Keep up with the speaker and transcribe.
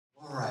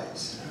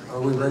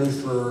Are we ready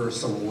for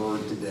some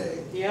word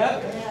today?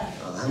 Yep.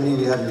 How many of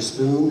you have your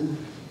spoon?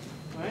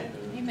 Right?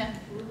 Amen.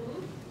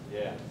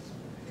 Yeah.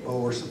 Well,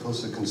 we're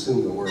supposed to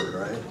consume the word,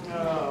 right?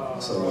 Oh.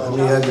 So how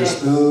many have your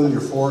spoon,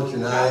 your fork, your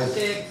knife?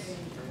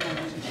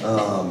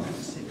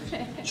 Chopsticks.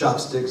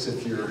 Chopsticks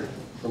if you're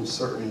from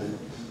certain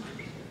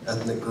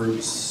ethnic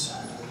groups.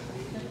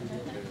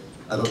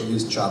 I don't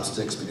use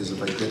chopsticks because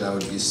if I did, I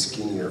would be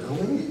skinnier. Oh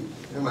wait,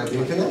 there might be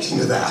a connection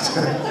to that.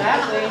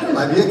 Exactly. There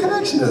might be a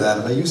connection to that.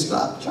 If I used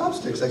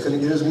chopsticks, I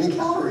couldn't get as many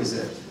calories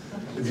in.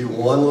 It'd be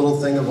one little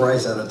thing of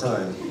rice at a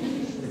time.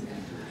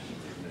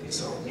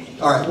 So,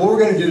 all right, what we're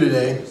going to do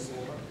today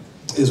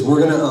is we're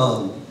going to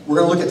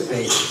look at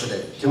faith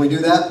today. Can we do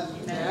that?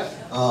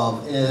 Yep.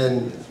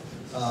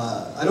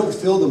 I don't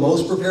feel the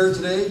most prepared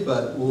today,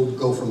 but we'll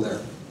go from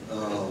there.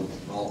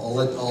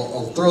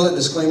 I'll throw that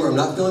disclaimer. I'm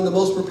not feeling the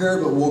most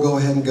prepared, but we'll go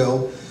ahead and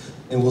go,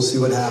 and we'll see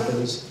what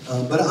happens.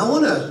 But I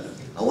want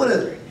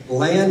to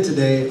land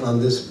today on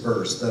this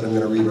verse that I'm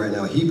going to read right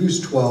now.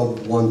 Hebrews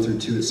 12, 1 through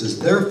 2. It says,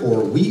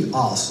 "Therefore we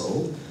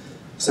also,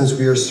 since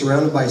we are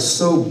surrounded by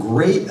so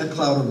great a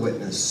cloud of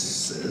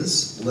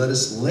witnesses, let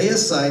us lay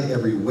aside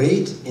every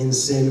weight and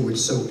sin which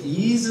so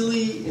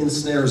easily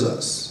ensnares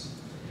us,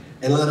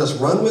 and let us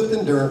run with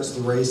endurance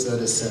the race that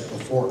is set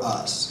before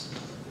us,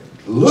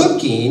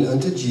 looking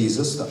unto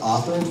Jesus, the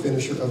author and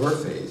finisher of our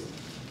faith,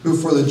 who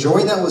for the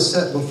joy that was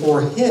set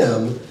before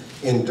him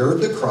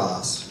endured the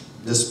cross,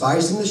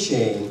 despising the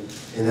shame,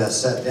 and has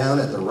sat down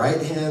at the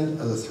right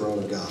hand of the throne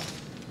of God."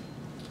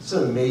 It's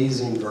an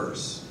amazing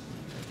verse.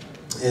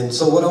 And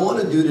so what I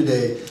want to do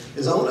today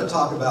is I want to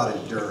talk about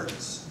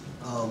endurance.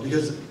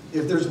 Because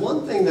if there's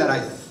one thing that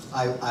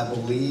I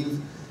believe,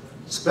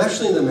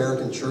 especially in the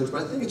American church,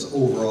 but I think it's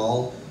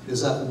overall,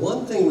 is that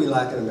one thing we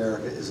lack in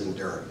America is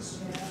endurance.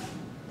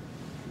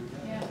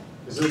 Yeah.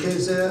 Is it okay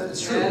to say that?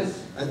 It's true. Yes.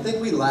 I think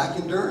we lack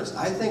endurance.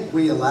 I think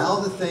we allow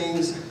the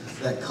things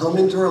that come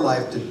into our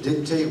life to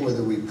dictate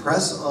whether we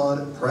press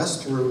on,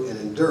 press through, and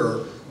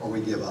endure, or we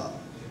give up.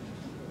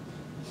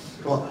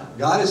 Come on.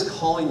 God is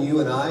calling you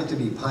and I to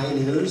be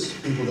pioneers,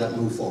 people that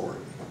move forward.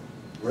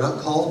 We're not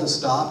called to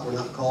stop. We're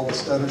not called to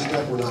stutter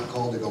step. We're not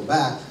called to go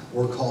back.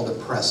 We're called to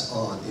press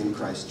on in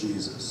Christ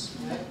Jesus.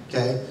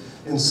 Okay?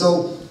 And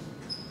so,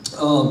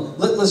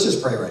 let's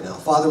just pray right now.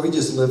 Father, we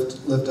just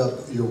lift up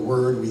your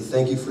word. We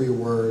thank you for your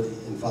word.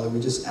 And Father, we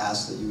just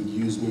ask that you would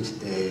use me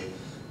today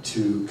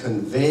to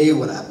convey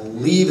what I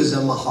believe is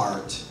in my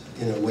heart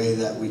in a way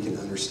that we can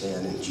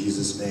understand. In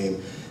Jesus'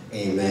 name,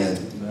 amen.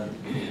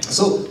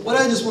 So what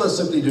I just want to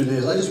simply do today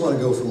is I just want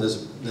to go from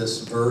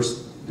this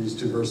verse, these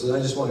two verses, I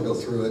just want to go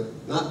through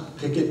it, not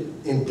pick it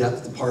in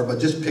depth apart, but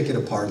just pick it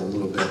apart a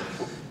little bit.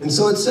 And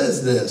so it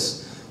says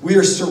this: "We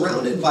are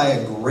surrounded by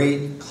a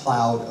great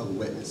cloud of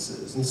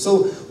witnesses." And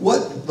so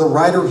what the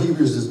writer of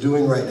Hebrews is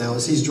doing right now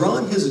is he's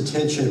drawing his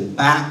attention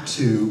back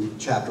to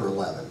chapter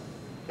 11.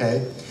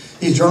 Okay?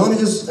 He's drawing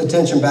his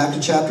attention back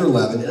to chapter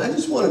 11, and I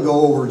just want to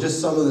go over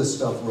just some of this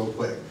stuff real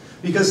quick.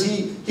 Because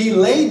he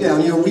laid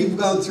down, we've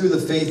gone through the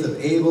faith of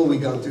Abel,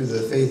 we've gone through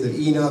the faith of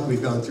Enoch,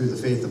 we've gone through the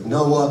faith of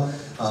Noah,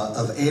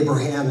 of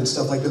Abraham and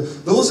stuff like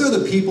that. Those are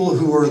the people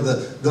who are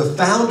the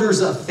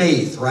founders of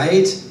faith,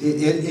 right,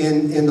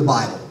 in the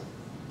Bible.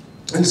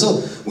 And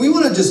so we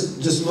want to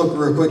just look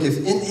real quick. If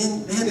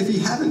you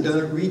haven't done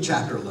it, read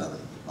chapter 11,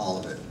 all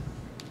of it.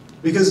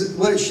 Because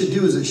what it should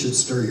do is it should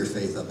stir your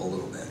faith up a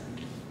little bit.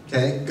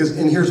 Okay?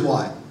 And here's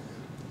why.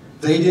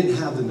 They didn't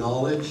have the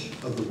knowledge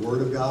of the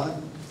Word of God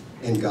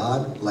and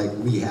God like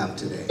we have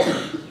today.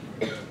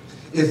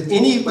 If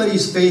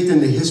anybody's faith in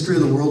the history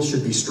of the world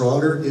should be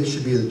stronger, it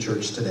should be the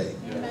church today.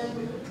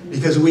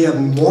 Because we have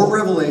more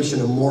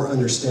revelation and more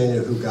understanding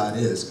of who God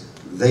is.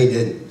 They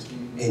didn't.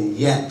 And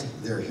yet,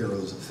 they're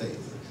heroes of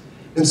faith.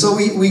 And so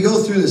we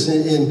go through this,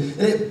 and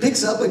it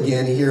picks up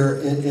again here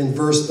in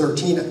verse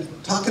 13,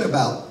 talking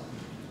about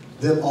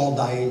them all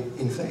dying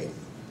in faith.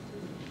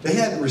 They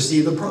hadn't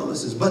received the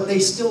promises, but they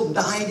still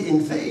died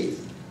in faith.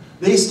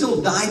 They still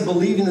died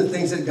believing the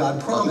things that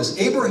God promised.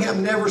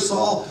 Abraham never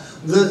saw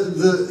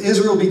the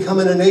Israel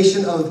becoming a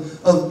nation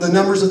of the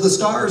numbers of the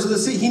stars of the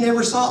sea. He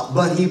never saw it,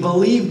 but he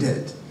believed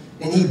it.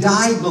 And he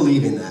died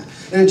believing that.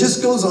 And it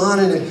just goes on,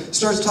 and it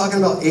starts talking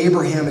about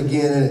Abraham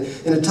again,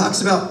 and it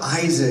talks about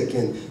Isaac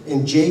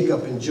and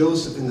Jacob and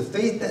Joseph and the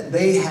faith that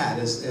they had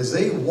as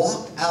they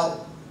walked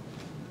out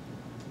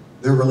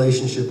their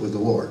relationship with the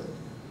Lord.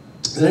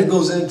 And then it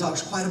goes in and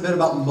talks quite a bit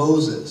about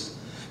Moses.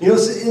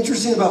 What's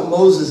interesting about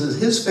Moses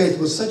is his faith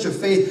was such a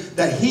faith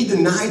that he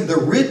denied the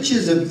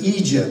riches of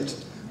Egypt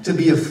to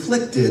be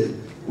afflicted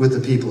with the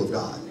people of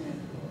God.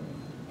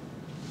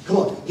 Come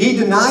on. He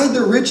denied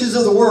the riches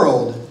of the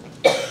world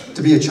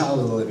to be a child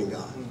of the living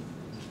God.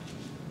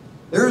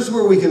 There's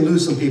where we can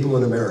lose some people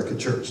in America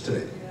church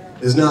today.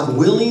 Is not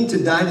willing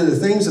to die to the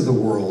things of the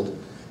world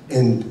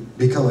and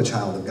become a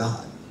child of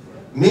God.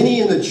 Many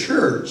in the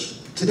church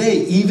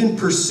today even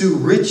pursue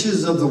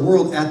riches of the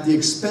world at the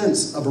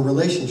expense of a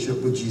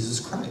relationship with Jesus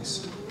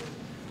Christ.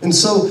 And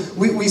so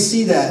we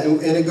see that,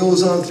 and it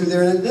goes on through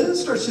there, and then it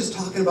starts just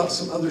talking about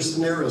some other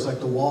scenarios, like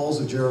the walls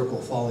of Jericho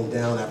falling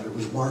down after it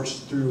was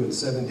marched through in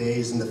 7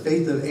 days, and the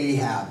faith of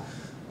Rahab,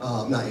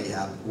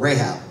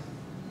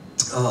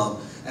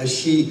 as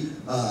she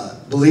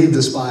believed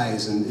the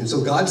spies. And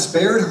so God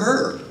spared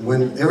her.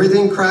 When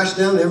everything crashed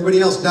down and everybody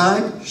else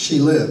died, she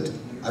lived.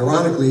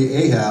 Ironically,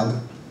 Ahab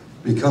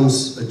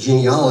becomes a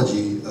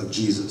genealogy of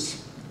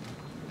Jesus.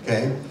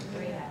 Okay?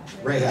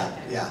 Rahab.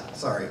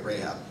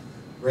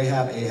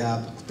 Rahab,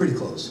 Ahab, pretty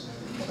close.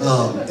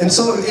 And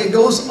so it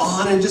goes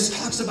on and just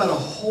talks about a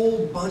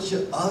whole bunch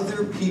of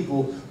other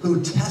people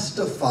who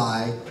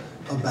testify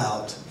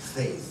about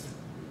faith.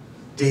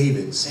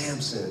 David,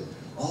 Samson,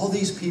 all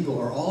these people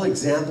are all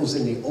examples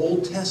in the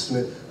Old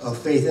Testament of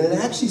faith. And it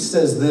actually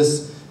says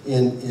this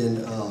in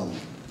 1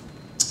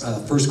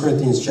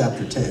 Corinthians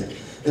chapter 10.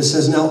 It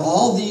says, now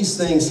all these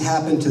things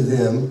happened to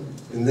them,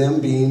 and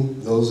them being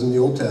those in the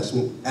Old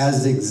Testament,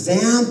 as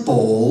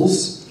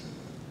examples,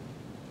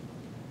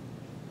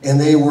 and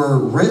they were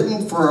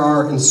written for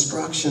our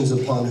instructions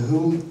upon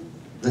whom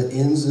the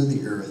ends of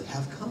the earth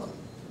have come.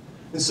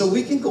 And so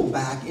we can go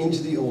back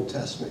into the Old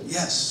Testament.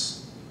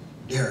 Yes,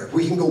 Derek,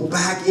 we can go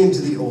back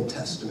into the Old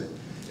Testament.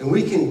 And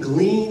we can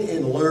glean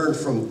and learn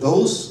from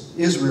those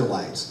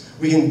Israelites.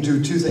 We can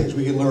do two things.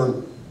 We can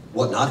learn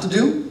what not to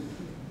do,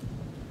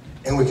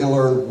 and we can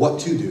learn what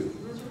to do.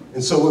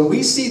 And so when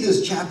we see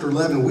this chapter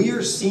 11, we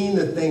are seeing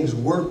the things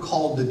we're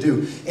called to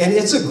do. And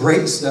it's a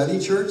great study,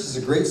 church. It's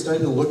a great study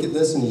to look at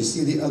this and you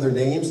see the other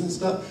names and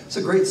stuff. It's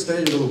a great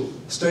study to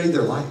study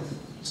their life.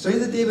 Study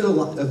the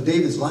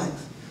David's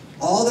life.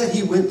 All that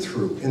he went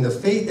through and the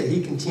faith that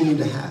he continued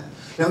to have.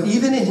 Now,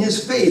 even in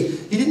his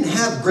faith, he didn't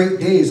have great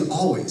days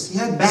always. He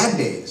had bad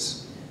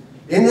days.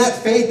 In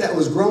that faith that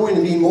was growing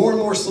and being more and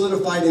more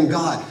solidified in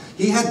God,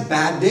 he had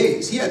bad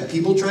days. He had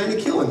people trying to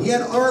kill him. He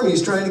had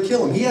armies trying to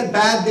kill him. He had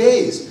bad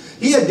days.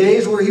 He had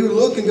days where he would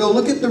look and go,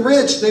 look at the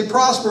rich, they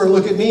prosper, and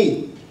look at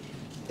me.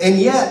 And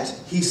yet,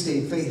 he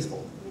stayed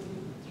faithful.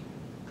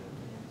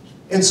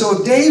 And so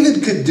if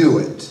David could do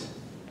it,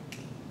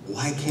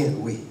 why can't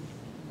we?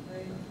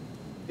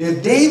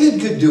 If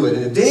David could do it,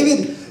 and if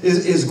David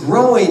is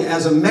growing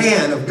as a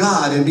man of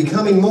God and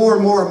becoming more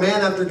and more a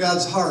man after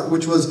God's heart,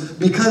 which was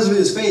because of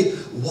his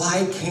faith,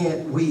 why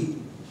can't we?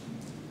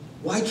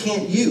 Why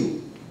can't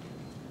you?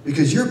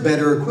 Because you're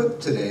better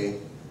equipped today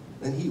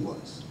than he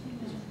was.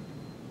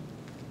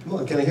 Come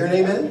on, can I hear an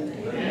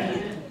amen?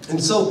 Amen.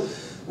 And so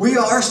we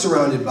are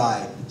surrounded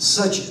by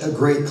such a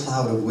great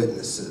cloud of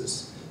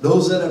witnesses.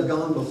 Those that have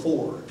gone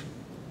before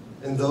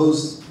and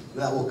those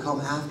that will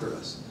come after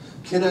us.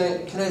 Can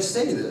I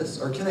say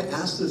this, or can I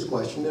ask this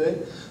question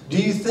today? Do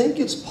you think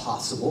it's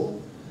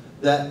possible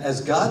that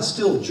as God's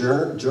still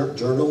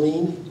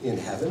journaling in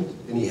heaven,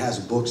 and he has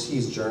books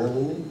he's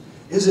journaling in,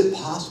 is it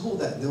possible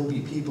that there'll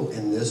be people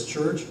in this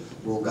church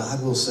where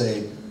God will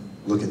say,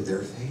 look at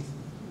their faith?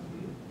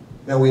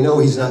 Now we know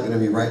he's not going to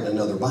be writing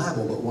another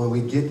Bible, but when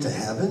we get to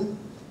heaven,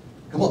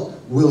 come on,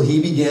 will he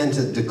begin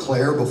to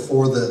declare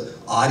before the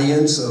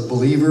audience of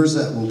believers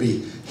that will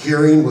be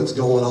hearing what's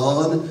going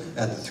on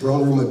at the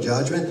throne room of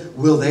judgment?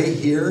 Will they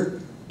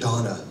hear,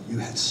 Donna, you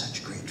had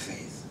such great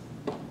faith.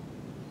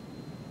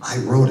 I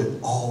wrote it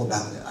all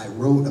about it. I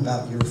wrote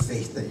about your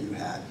faith that you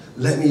had.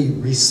 Let me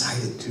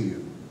recite it to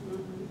you.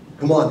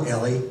 Come on,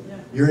 Ellie.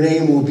 Your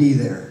name will be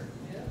there.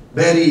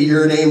 Betty,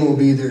 your name will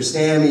be there.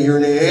 Sammy, your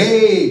name.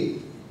 Hey,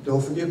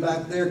 don't forget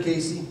back there,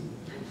 Casey.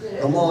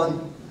 Come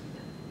on.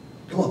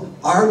 Come on.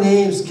 Our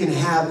names can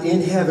have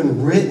in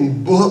heaven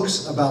written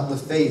books about the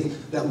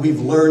faith that we've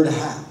learned to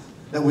have,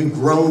 that we've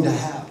grown to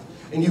have.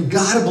 And you've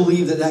got to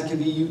believe that that can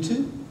be you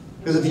too.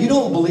 Because if you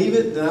don't believe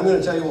it, then I'm going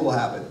to tell you what will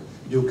happen.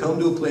 You'll come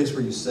to a place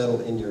where you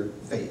settle in your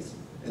faith.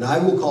 And I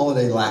will call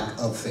it a lack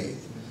of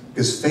faith.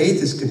 Because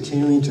faith is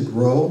continuing to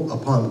grow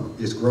upon,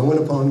 is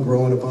growing upon,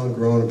 growing upon,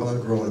 growing upon,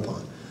 growing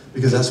upon.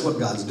 Because that's what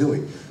God's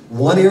doing.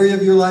 One area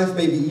of your life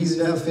may be easy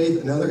to have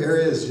faith. Another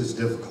area is just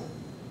difficult.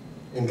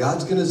 And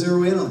God's going to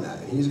zero in on that.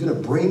 And he's going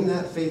to bring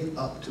that faith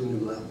up to a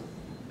new level.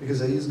 Because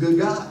he's a good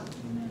God.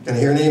 Can I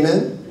hear an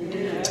amen?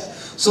 Amen.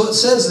 So it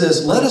says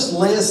this, let us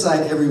lay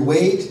aside every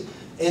weight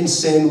and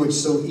sin which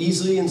so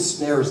easily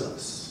ensnares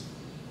us.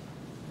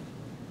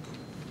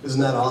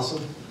 Isn't that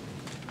awesome?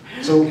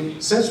 So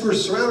since we're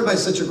surrounded by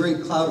such a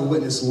great cloud of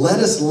witness, let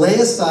us lay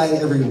aside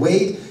every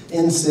weight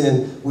and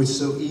sin which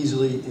so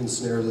easily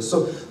ensnares us.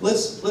 So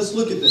let's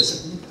look at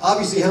this.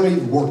 Obviously, how many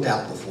of you worked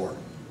out before?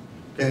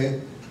 Okay?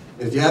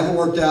 And if you haven't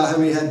worked out, how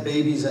many had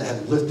babies that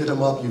have lifted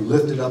them up? You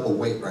lifted up a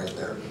weight right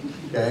there.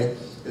 Okay?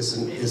 It's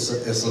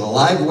an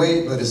alive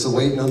weight, but it's a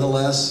weight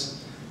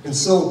nonetheless. And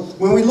so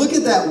when we look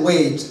at that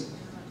weight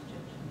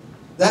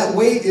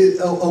is,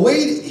 a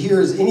weight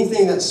here is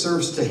anything that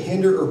serves to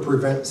hinder or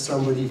prevent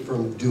somebody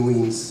from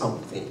doing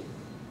something.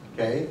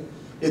 Okay?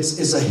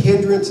 It's a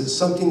hindrance. It's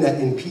something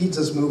that impedes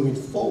us moving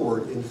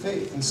forward in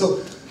faith. And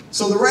so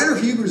the writer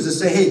of Hebrews is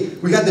saying, hey,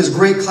 we got this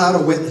great cloud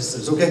of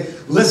witnesses, okay?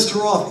 Let's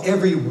throw off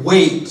every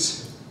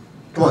weight.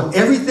 Come on,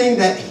 everything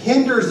that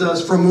hinders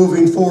us from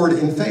moving forward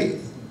in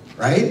faith,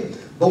 right?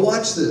 But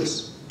watch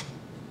this.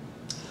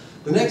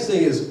 The next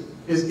thing is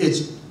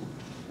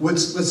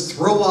let's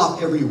throw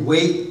off every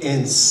weight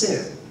and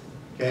sin.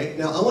 Okay?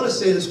 Now, I want to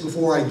say this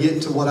before I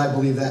get to what I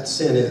believe that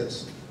sin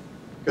is,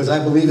 because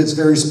I believe it's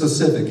very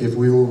specific if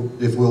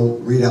we'll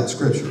read out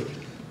Scripture,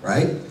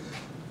 right?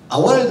 I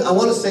want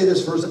to say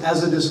this first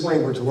as a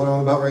disclaimer to what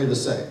I'm about ready to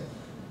say.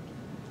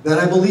 That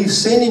I believe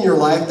sin in your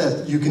life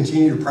that you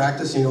continue to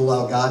practice and you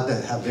allow God to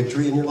have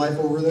victory in your life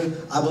over them,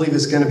 I believe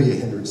it's going to be a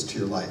hindrance to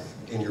your life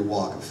in your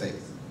walk of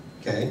faith.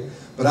 Okay?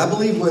 But I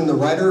believe when the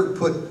writer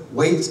put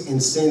weights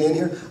and sin in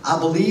here, I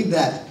believe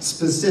that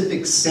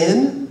specific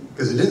sin,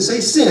 because it didn't say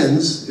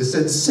sins, it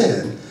said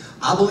sin.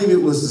 I believe it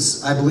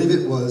was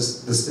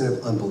the sin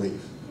of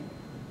unbelief.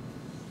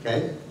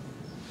 Okay?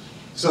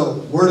 So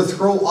we're to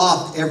throw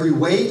off every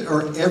weight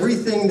or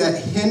everything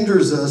that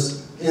hinders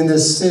us in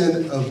this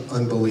sin of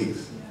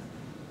unbelief.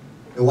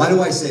 And why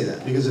do I say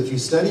that? Because if you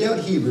study out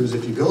Hebrews,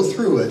 if you go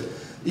through it,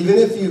 even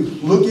if you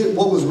look at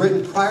what was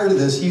written prior to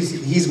this,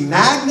 he's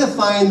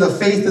magnifying the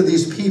faith of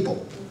these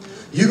people.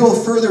 You go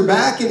further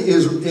back in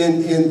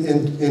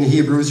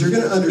Hebrews, you're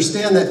going to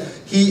understand that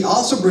he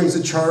also brings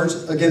a charge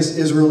against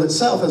Israel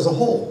itself as a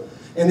whole.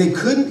 And they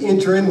couldn't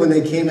enter in when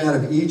they came out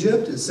of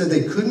Egypt. It said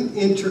they couldn't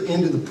enter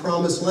into the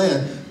promised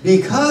land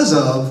because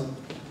of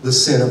the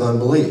sin of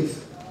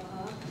unbelief.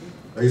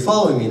 Are you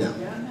following me now?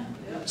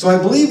 So I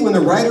believe when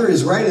the writer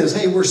is writing this,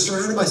 hey, we're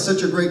surrounded by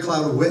such a great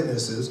cloud of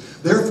witnesses,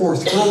 therefore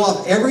throw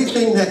off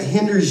everything that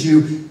hinders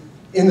you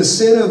in the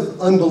sin of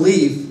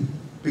unbelief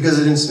because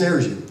it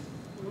ensnares you.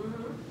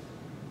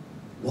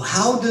 Well,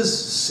 how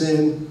does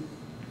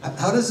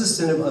the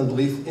sin of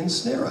unbelief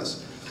ensnare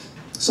us?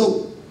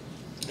 So,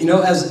 you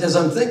know, as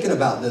I'm thinking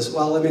about this,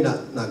 well, let me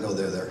not go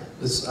there.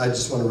 I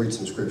just want to read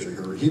some scripture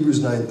here.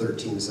 Hebrews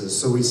 9:13 says,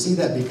 so we see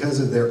that because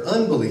of their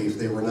unbelief,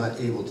 they were not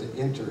able to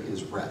enter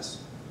his rest.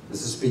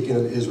 This is speaking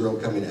of Israel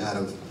coming out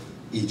of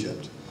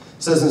Egypt.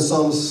 It says in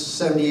Psalms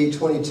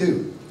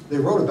 78:22, they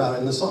wrote about it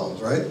in the Psalms,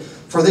 right?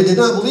 For they did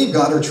not believe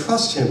God or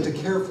trust him to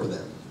care for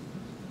them.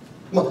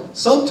 Well,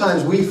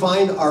 sometimes we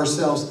find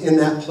ourselves in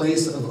that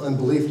place of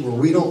unbelief where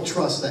we don't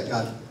trust that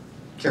God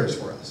cares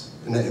for us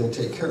and that he'll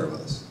take care of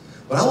us.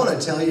 But I want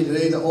to tell you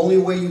today, the only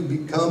way you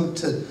become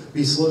to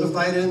be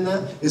solidified in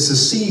that is to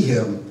see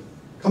him,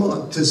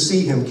 to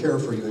see him care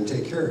for you and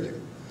take care of you.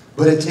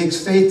 But it takes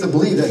faith to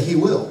believe that he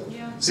will.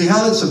 See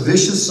how it's a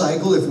vicious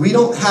cycle? If we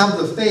don't have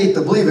the faith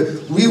to believe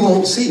it, we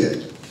won't see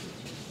it.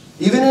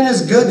 Even in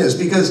his goodness,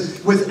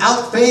 because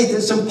without faith,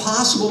 it's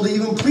impossible to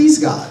even please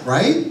God,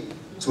 right?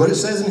 That's what it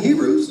says in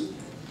Hebrews.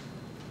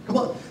 Come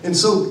on. And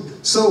so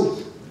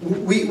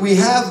we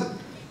have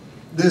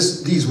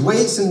these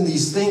weights and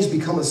these things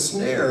become a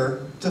snare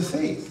to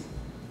faith.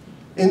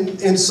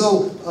 And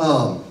so,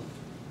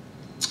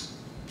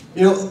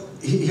 you know,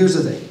 here's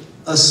the thing.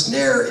 A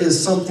snare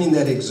is something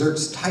that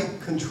exerts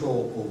tight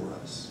control over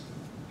us.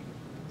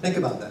 Think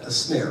about that, a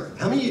snare.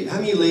 How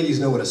many ladies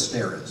know what a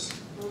snare is?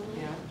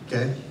 Yeah.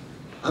 Okay?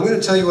 I'm going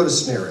to tell you what a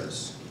snare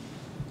is.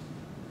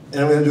 And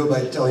I'm going to do it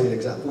by telling you an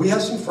example. We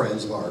have some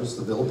friends of ours,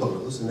 the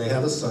Villapotos, and they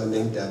have a son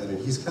named Devin, and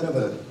he's kind of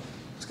an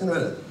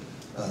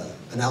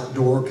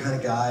outdoor kind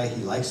of guy.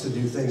 He likes to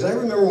do things. I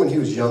remember when he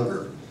was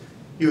younger,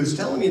 he was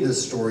telling me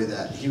this story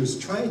that he was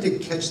trying to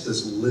catch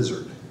this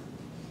lizard,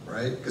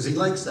 right? Because he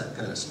likes that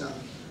kind of stuff.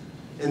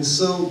 And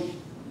so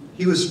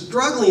he was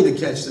struggling to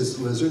catch this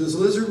lizard. This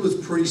lizard was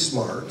pretty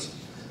smart.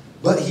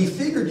 But he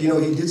figured, you know,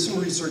 he did some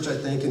research, I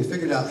think, and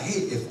figured out,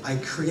 hey, if I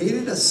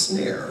created a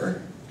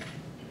snare,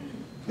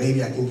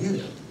 maybe I can get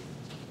him.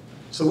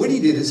 So what he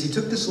did is he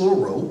took this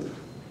little rope,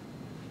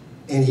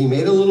 and he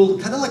made a little,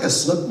 kind of like a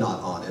slip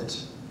knot on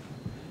it.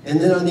 And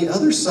then on the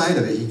other side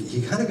of it,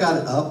 he kind of got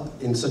it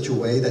up in such a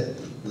way that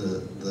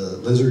the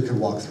lizard could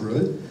walk through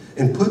it,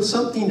 and put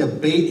something to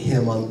bait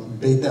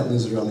that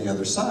lizard on the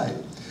other side.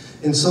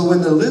 And so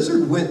when the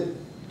lizard went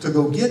to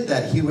go get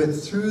that, he went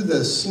through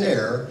the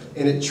snare,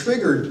 and it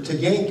triggered to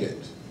yank it.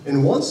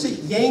 And once it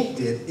yanked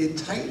it, it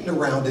tightened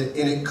around it,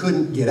 and it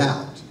couldn't get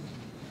out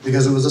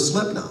because it was a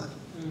slip knot.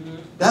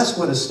 That's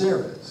what a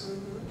snare is.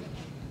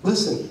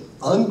 Listen,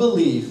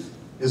 unbelief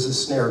is a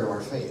snare to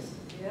our faith.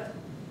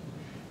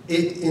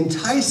 It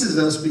entices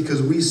us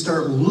because we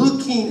start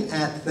looking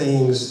at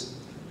things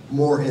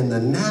more in the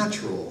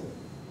natural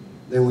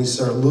than we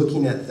start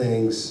looking at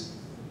things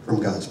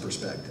from God's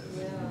perspective.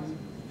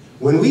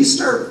 When we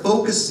start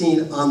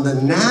focusing on the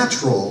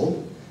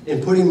natural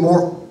and putting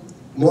more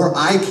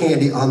eye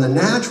candy on the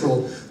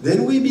natural,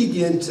 then we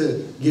begin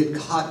to get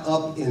caught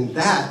up in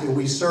that, and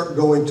we start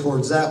going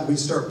towards that. We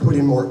start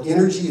putting more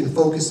energy and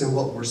focus in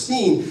what we're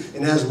seeing,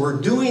 and as we're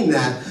doing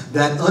that,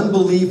 that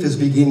unbelief is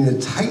beginning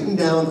to tighten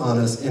down on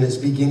us, and it's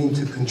beginning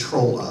to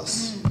control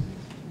us.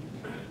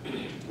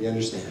 You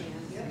understand?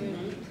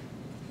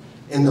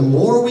 And the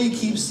more we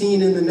keep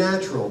seeing in the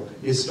natural,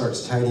 it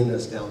starts tightening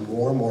us down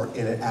more and more,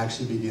 and it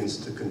actually begins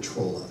to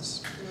control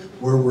us.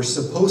 Where we're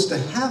supposed to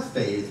have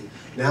faith,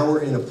 now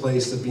we're in a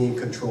place of being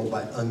controlled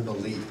by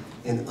unbelief.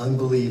 And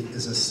unbelief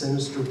is a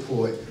sinister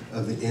ploy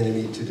of the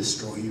enemy to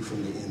destroy you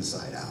from the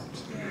inside out.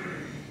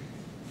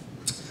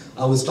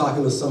 I was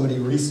talking with somebody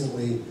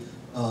recently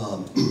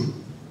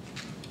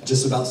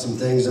just about some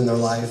things in their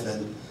life,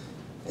 and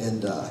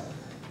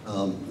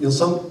you know,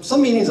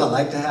 some meetings I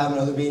like to have, and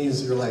other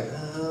meetings you're like,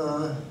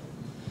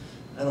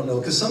 I don't know,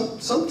 because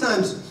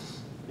sometimes,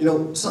 you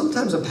know,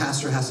 sometimes a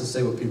pastor has to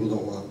say what people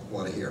don't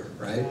want to hear,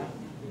 right? Yeah.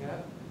 Yeah.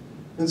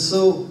 And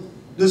so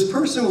this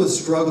person was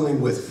struggling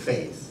with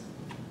faith,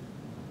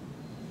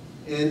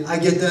 and I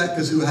get that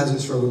because who hasn't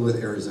struggled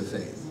with areas of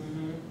faith?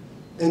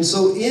 And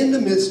so in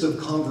the midst of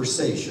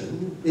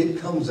conversation, it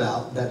comes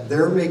out that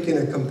they're making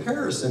a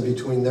comparison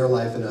between their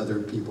life and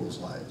other people's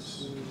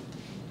lives.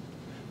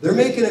 They're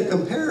making a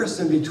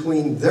comparison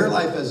between their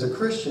life as a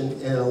Christian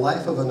and a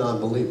life of a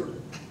non-believer,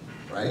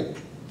 right?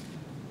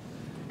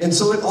 And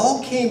so it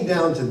all came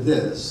down to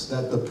this,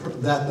 that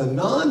the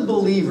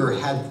non-believer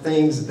had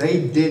things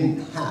they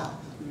didn't have.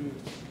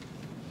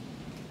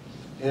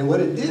 And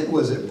what it did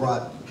was it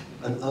brought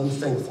an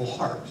unthankful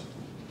heart,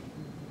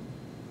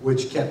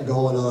 which kept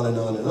going on and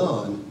on and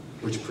on,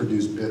 which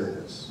produced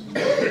bitterness.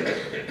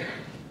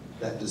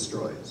 That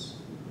destroys.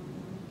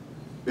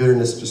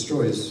 Bitterness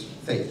destroys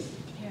faith.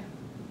 Yeah.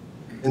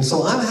 And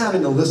so I'm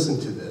having to listen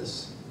to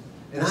this,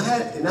 and I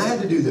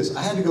had to do this.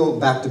 I had to go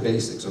back to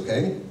basics,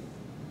 okay?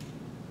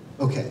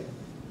 Okay.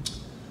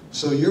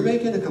 So you're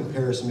making a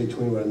comparison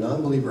between what a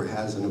non-believer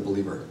has and a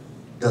believer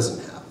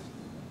doesn't have.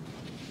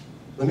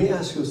 Let me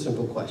ask you a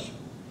simple question.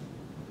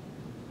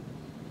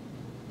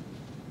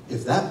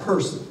 If that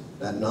person,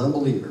 that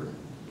non-believer,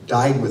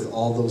 died with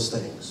all those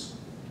things,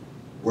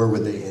 where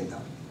would they end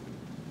up?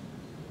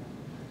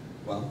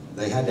 Well,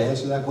 they had to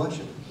answer that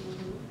question.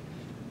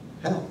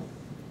 Hell.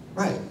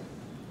 Right.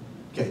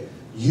 Okay.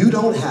 You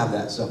don't have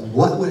that stuff.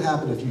 What would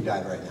happen if you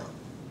died right now?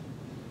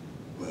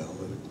 Well,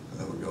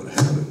 I would go to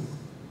heaven.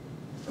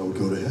 I would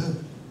go to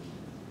heaven.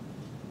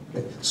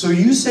 Okay. So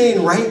you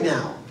saying right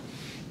now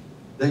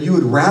that you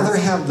would rather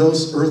have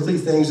those earthly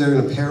things that are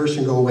going to perish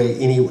and go away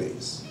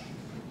anyways?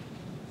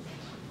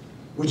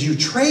 Would you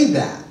trade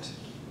that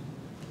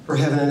for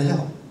heaven and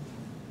hell?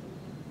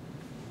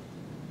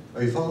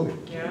 Are you following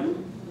me? Yeah.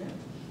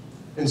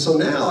 And so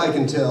now I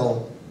can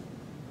tell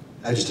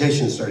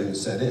agitation is starting to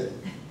set in.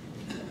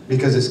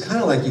 Because it's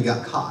kind of like you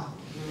got caught.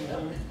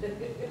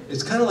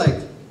 It's kind of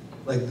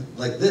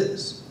like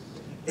this.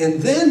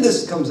 And then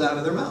this comes out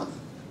of their mouth.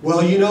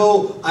 Well, you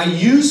know, I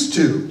used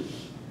to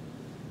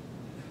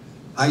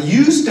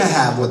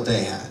have what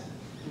they had.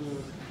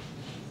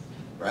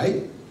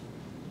 Right?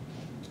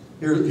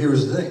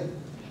 Here's the thing.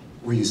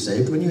 Were you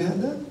saved when you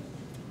had that?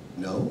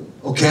 No.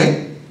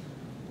 Okay.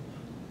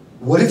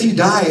 What if you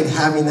died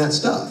having that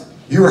stuff?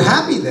 You were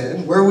happy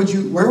then. Where would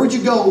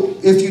you go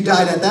if you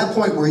died at that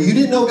point where you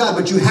didn't know God,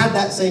 but you had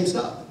that same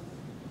stuff?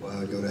 Well, I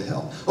would go to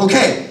hell.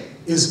 Okay.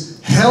 Is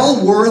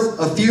hell worth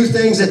a few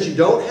things that you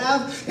don't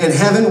have, and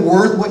heaven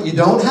worth what you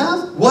don't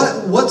have?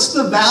 What's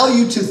the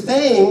value to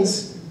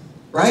things,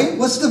 right?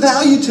 What's the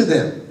value to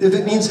them if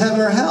it means heaven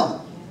or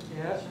hell?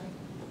 Yes.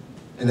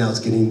 And now it's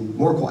getting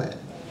more quiet.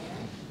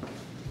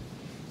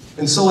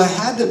 And so I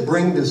had to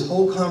bring this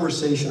whole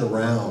conversation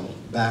around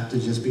back to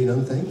just being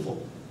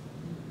unthankful.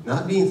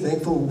 Not being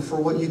thankful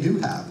for what you do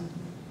have.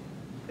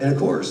 And of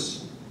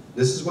course,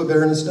 this is what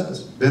bitterness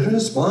does.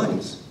 Bitterness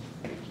blinds.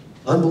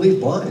 Unbelief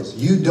blinds.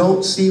 You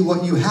don't see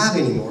what you have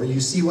anymore. You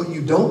see what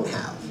you don't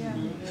have. Yeah.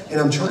 And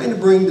I'm trying to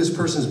bring this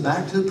person's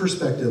back to the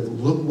perspective,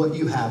 look what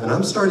you have. And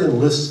I'm starting to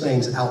list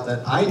things out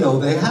that I know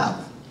they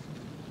have.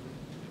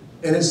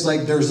 And it's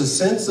like there's a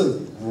sense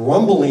of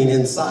rumbling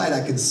inside,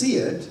 I could see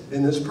it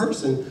in this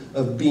person,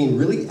 of being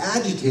really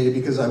agitated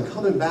because I'm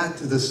coming back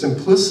to the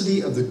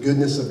simplicity of the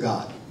goodness of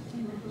God.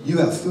 You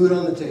have food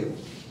on the table.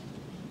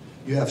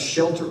 You have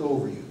shelter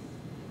over you.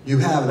 You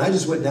have, and I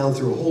just went down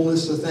through a whole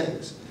list of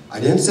things.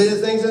 I didn't say the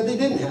things that they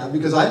didn't have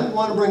because I didn't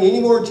want to bring any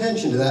more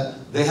attention to that.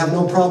 They have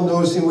no problem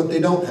noticing what they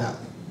don't have.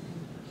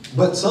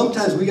 But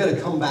sometimes we got to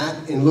come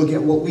back and look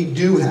at what we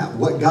do have,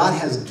 what God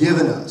has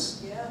given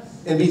us.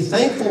 Yes. And be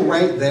thankful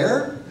right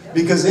there,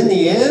 because in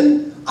the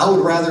end, I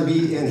would rather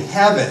be in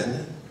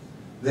heaven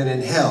than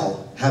in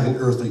hell having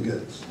earthly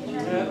goods.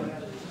 Yeah.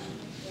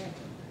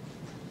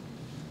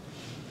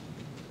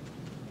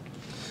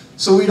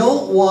 So we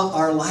don't want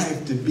our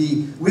life to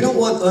be, we don't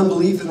want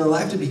unbelief in our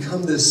life to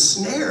become this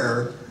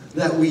snare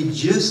that we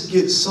just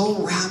get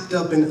so wrapped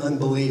up in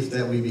unbelief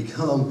that we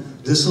become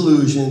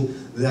disillusioned,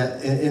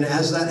 that, and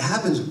as that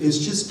happens, it's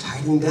just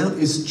tightening down,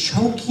 it's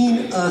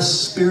choking us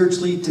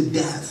spiritually to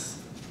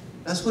death.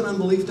 That's what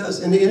unbelief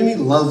does. And the enemy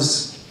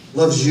loves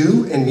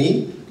you and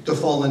me to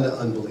fall into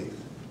unbelief.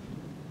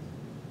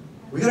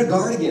 We got to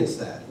guard against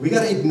that. We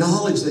got to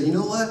acknowledge that, you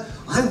know what?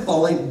 I'm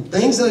falling.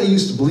 Things that I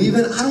used to believe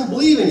in, I don't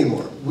believe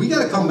anymore. We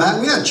got to come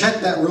back. We got to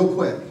check that real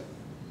quick.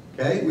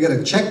 Okay? We got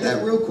to check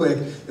that real quick,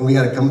 and we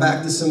got to come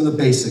back to some of the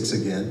basics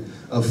again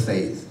of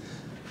faith.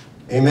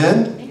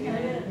 Amen?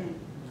 Amen.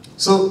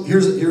 So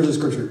here's a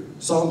scripture.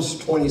 Psalms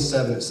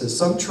 27, it says,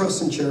 "Some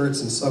trust in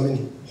chariots and some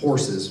in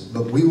horses,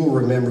 but we will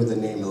remember the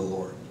name of the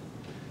Lord."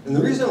 And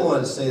the reason I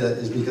wanted to say that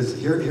is because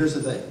here's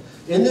the thing.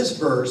 In this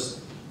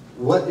verse,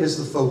 what is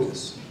the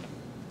focus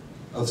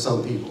of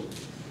some people?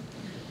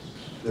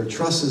 Their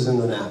trust is in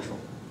the natural.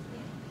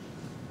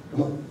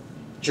 Come on.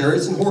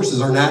 Chariots and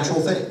horses are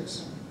natural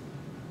things.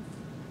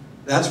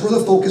 That's where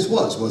the focus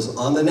was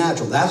on the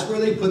natural. That's where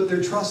they put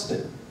their trust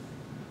in.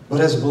 But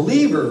as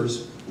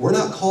believers, we're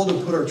not called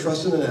to put our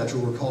trust in the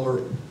natural. We're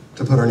called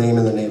to put our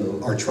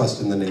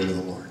trust in the name of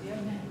the Lord.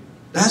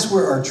 That's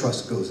where our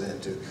trust goes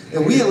into.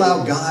 And we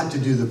allow God to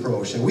do the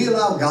promotion. We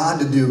allow God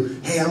to do,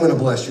 hey, I'm going to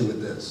bless you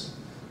with this.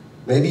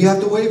 Maybe you have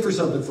to wait for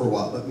something for a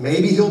while, but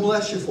maybe He'll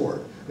bless you for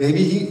it.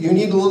 Maybe you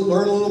need to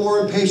learn a little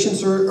more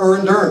patience or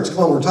endurance. Come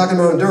on, we're talking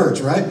about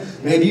endurance, right?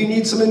 Maybe you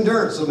need some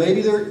endurance. So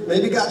maybe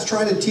God's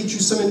trying to teach you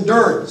some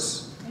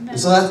endurance. Amen. And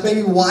so that's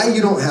maybe why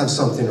you don't have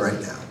something right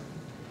now.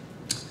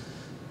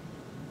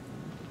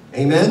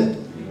 Amen?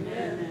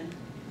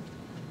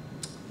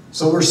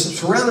 So we're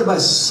surrounded by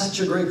such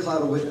a great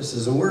cloud of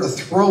witnesses, and we're to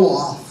throw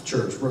off,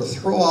 church. We're to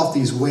throw off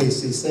these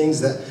wastes, these things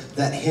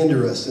that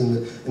hinder us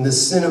in the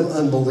sin of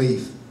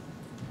unbelief.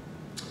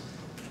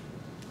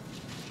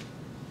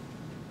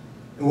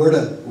 And we're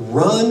to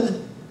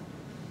run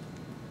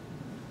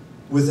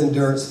with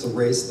endurance the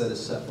race that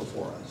is set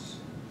before us.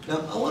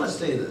 Now, I want to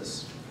say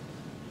this.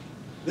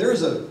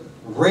 There's a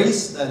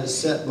race that is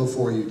set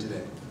before you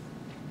today.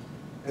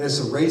 And it's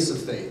a race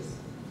of faith.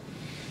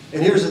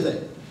 And here's the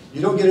thing.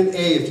 You don't get an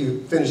A if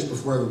you finish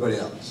before everybody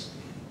else.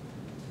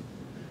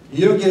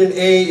 You don't get an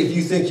A if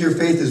you think your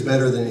faith is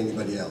better than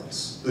anybody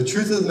else. The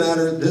truth of the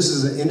matter, this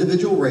is an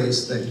individual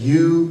race that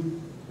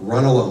you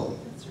run alone.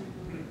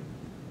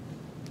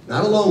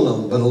 Not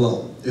alone, but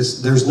alone.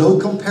 There's no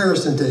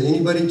comparison to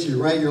anybody to your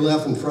right, your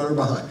left, in front, or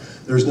behind.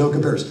 There's no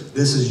comparison.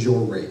 This is your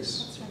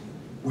race.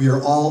 We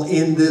are all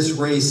in this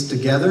race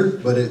together,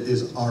 but it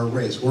is our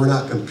race. We're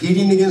not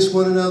competing against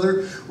one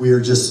another. We are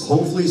just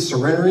hopefully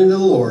surrendering to the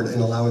Lord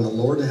and allowing the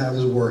Lord to have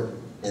His work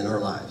in our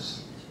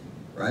lives.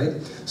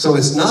 Right? So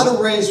it's not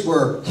a race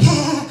where,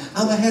 yeah,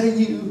 I'm ahead of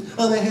you,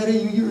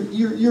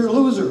 you're a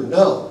loser.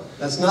 No,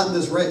 that's not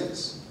this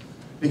race.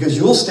 Because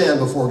you'll stand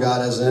before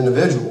God as an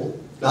individual,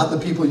 not the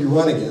people you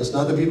run against,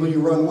 not the people you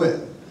run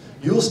with.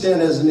 You'll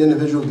stand as an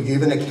individual to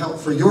give an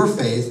account for your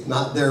faith,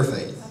 not their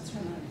faith.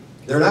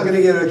 They're not going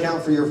to give an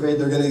account for your faith.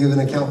 They're going to give an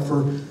account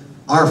for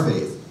our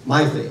faith,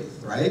 my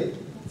faith, right?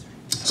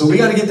 So we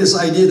got to get this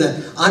idea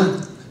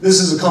that this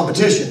is a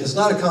competition. It's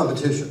not a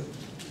competition.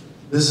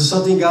 This is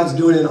something God's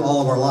doing in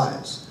all of our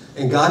lives.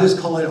 And God is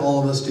calling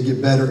all of us to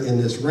get better in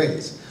this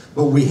race.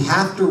 But we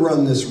have to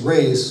run this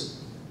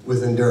race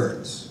with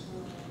endurance.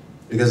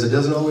 Because it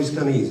doesn't always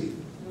come easy.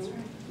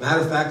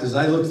 Matter of fact, as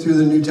I look through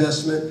the New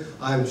Testament,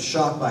 I'm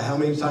shocked by how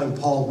many times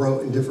Paul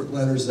wrote in different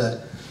letters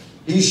that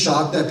he's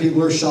shocked that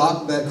people are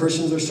shocked, that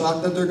Christians are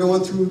shocked that they're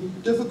going through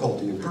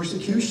difficulty and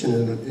persecution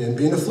and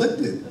being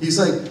afflicted. He's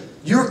like,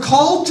 you're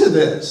called to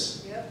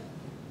this. Yep.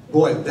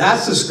 Boy,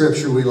 that's the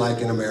scripture we like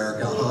in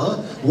America, huh?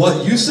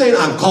 What, you saying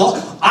I'm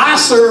called? I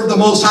serve the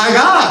Most High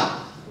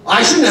God.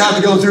 I shouldn't have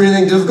to go through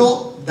anything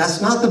difficult. That's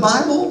not the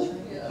Bible.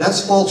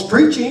 That's false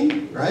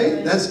preaching,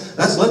 right? That's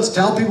let's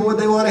tell people what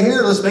they want to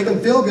hear. Let's make them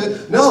feel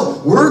good.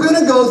 No, we're going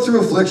to go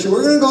through affliction.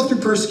 We're going to go through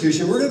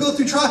persecution. We're going to go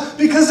through trial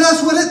because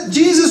that's what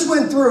Jesus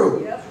went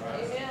through. Yep.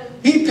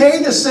 He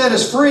paid to set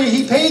us free.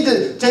 He paid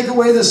to take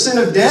away the sin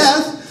of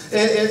death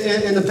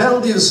and the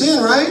penalty of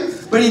sin, right?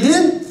 But He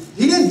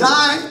didn't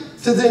die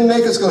to then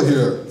make us go,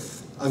 here,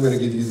 I'm going to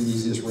give you the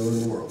easiest road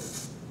in the world.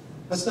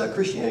 That's not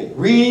Christianity.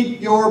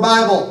 Read your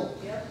Bible.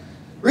 Yep.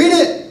 Read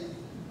it.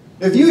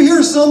 If you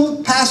hear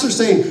some pastor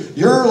saying,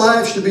 your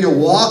life should be a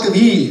walk of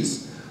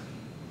ease,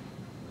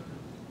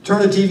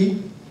 turn the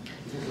TV,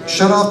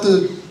 shut off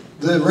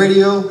the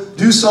radio,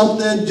 do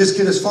something, just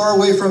get as far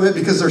away from it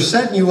because they're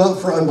setting you up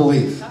for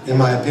unbelief, in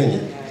my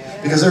opinion.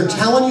 Because they're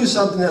telling you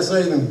something that's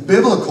not even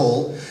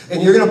biblical,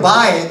 and you're going to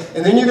buy it,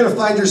 and then you're going to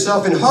find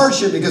yourself in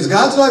hardship because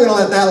God's not going to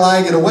let that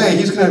lie get away.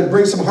 He's going to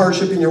bring some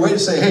hardship in your way to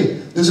say, hey,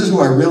 this is who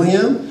I really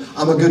am.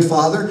 I'm a good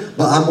father,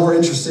 but I'm more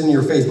interested in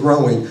your faith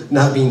growing,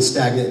 not being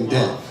stagnant and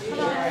dead.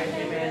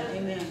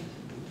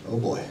 Oh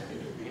boy.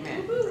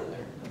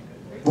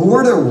 But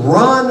we're to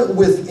run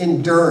with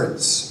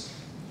endurance.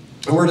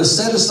 And we're to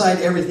set aside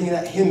everything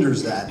that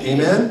hinders that.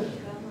 Amen?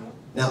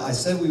 Now, I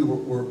said we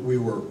were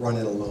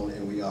running alone,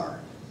 and we are.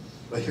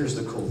 But here's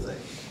the cool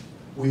thing.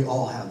 We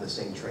all have the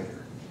same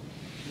trainer.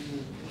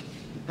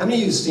 How many of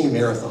you have seen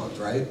marathons,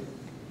 right?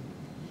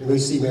 Anybody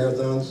see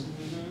marathons?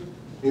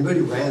 Anybody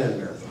ran a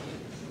marathon?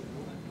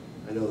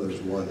 I know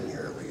there's one in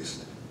here at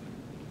least.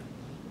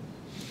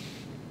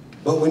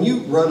 But when you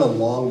run a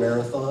long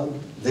marathon,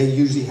 they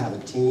usually have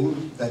a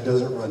team that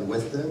doesn't run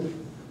with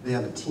them. They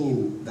have a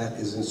team that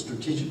is in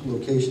strategic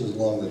locations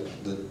along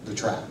the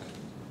track.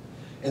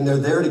 And they're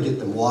there to get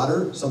them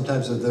water.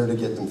 Sometimes they're there to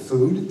get them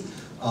food.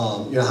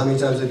 You know, how many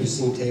times have you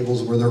seen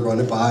tables where they're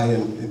running by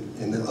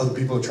and the other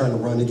people are trying to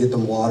run to get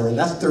them water? And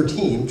that's their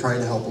team trying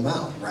to help them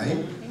out, right?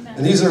 Amen.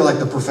 And these are like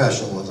the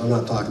professional ones. I'm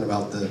not talking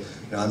about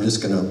I'm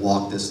just going to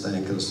walk this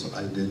thing because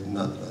I did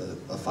not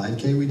a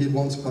 5K we did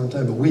once upon a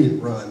time, but we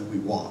didn't run, we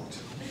walked.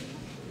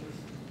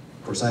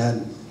 Of course, I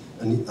had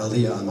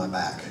Aaliyah on my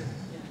back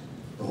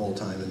the whole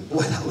time, and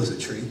boy, that was a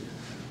treat.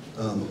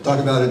 Talk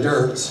about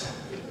endurance.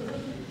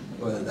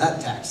 Well, that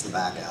taxed the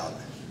back out.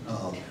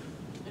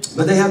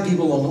 But they have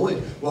people along the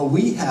way. Well,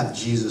 we have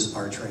Jesus,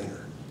 our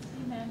trainer.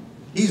 Amen.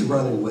 He's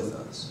running with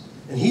us.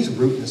 And he's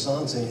rooting us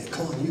on, saying,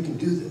 come on, you can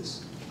do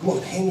this. Come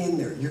on, hang in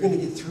there. You're going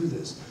to get through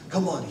this.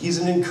 Come on. He's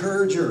an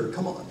encourager.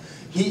 Come on.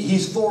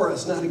 He's for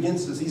us, not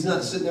against us. He's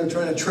not sitting there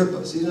trying to trip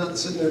us. He's not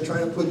sitting there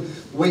trying to put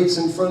weights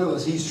in front of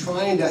us. He's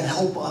trying to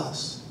help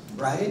us,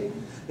 right?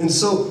 And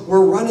so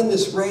we're running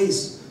this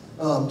race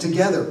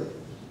together.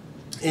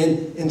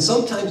 And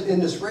sometimes in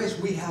this race,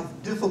 we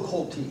have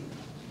difficulty.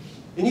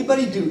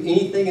 Anybody do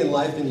anything in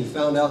life and you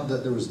found out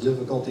that there was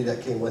difficulty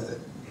that came with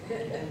it?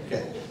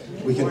 Okay.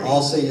 We can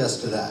all say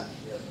yes to that,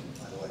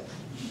 by the way.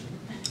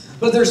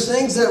 But there's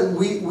things that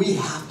we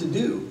have to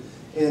do.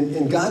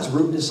 And God's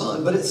rooting us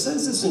on. But it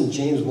says this in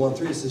James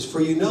 1:3. It says, for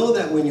you know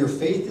that when your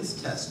faith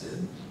is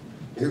tested,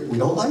 we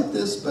don't like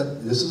this,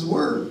 but this is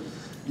word,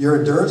 your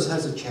endurance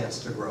has a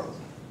chance to grow.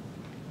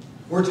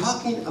 We're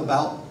talking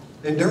about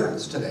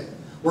endurance today.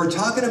 We're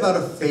talking about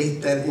a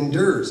faith that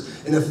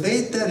endures. And a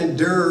faith that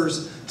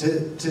endures,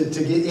 to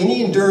get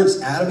any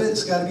endurance out of it,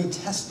 it's got to be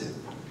tested.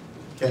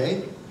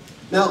 Okay?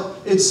 Now,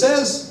 it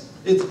says,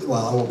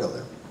 well, I won't go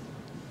there.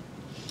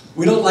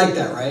 We don't like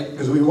that, right?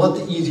 Because we want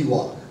the easy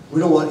walk. We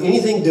don't want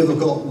anything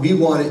difficult. We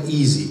want it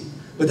easy.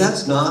 But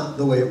that's not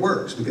the way it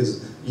works,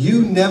 because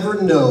you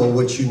never know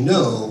what you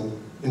know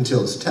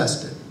until it's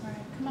tested. All right,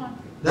 come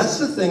on. That's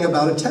the thing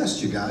about a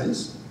test, you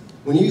guys.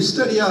 When you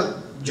study out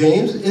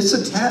James, it's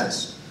a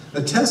test.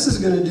 A test is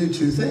going to do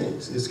two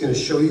things. It's going to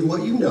show you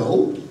what you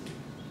know.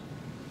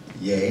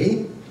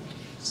 Yay.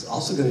 It's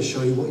also going to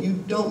show you what you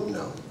don't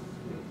know.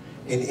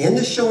 And in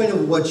the showing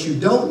of what you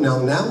don't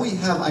know, now we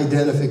have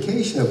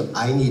identification of,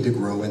 I need to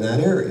grow in that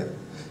area.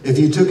 If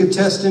you took a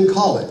test in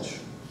college,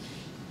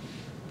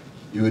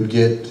 you would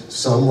get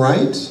some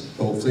right,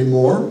 hopefully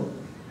more,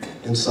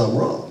 and some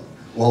wrong.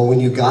 Well, when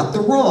you got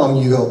the wrong,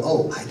 you go,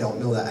 oh, I don't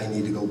know that. I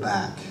need to go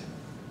back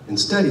and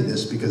study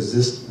this because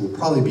this will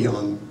probably be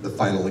on the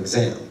final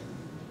exam,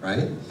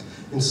 right?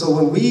 And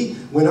so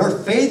when our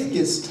faith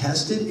gets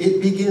tested,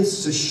 it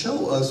begins to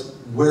show us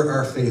where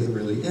our faith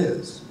really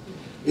is.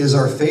 Is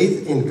our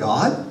faith in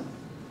God,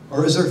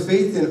 or is our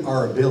faith in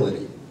our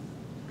ability?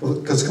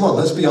 Because come on,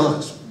 let's be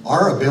honest.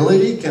 Our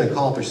ability can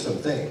accomplish some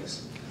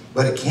things,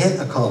 but it can't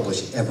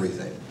accomplish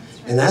everything.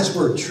 And that's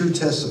where a true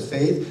test of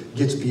faith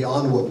gets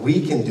beyond what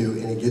we can do,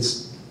 and it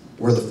gets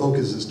where the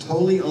focus is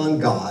totally on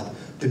God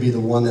to be the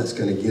one that's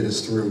going to get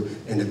us through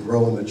and to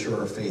grow and mature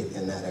our faith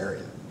in that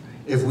area.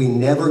 If we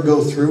never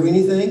go through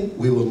anything,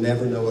 we will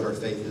never know what our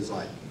faith is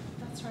like.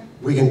 That's right.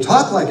 We can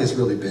talk like it's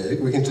really big.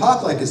 We can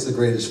talk like it's the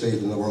greatest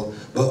faith in the world,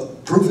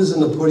 but proof is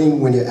in the pudding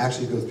when you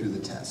actually go through the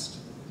test.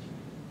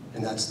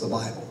 And that's the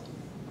Bible.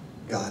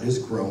 God is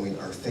growing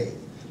our faith,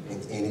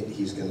 and in it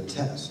he's going to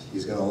test.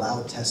 He's going to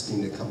allow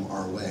testing to come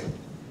our way.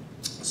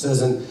 It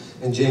says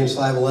in James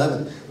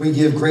 5:11, we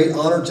give great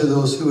honor to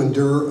those who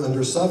endure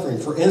under suffering.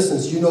 For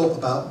instance, you know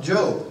about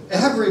Job.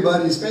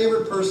 Everybody's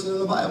favorite person in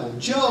the Bible,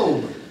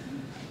 Job.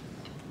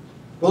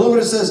 Well, look what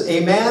it says,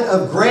 a man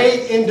of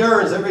great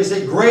endurance. Everybody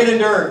say great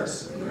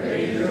endurance.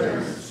 Great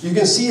endurance. You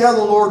can see how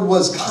the Lord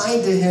was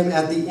kind to him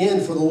at the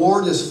end, for the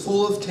Lord is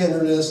full of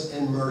tenderness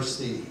and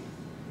mercy.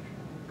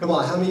 Come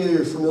on, how many of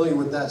you are familiar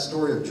with that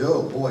story of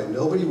Job? Boy,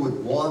 nobody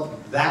would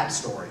want that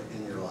story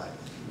in your life.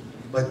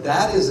 But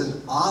that is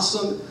an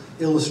awesome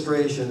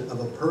illustration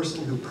of a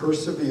person who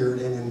persevered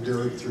and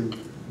endured through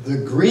the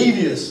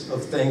grievous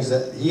of things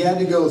that he had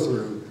to go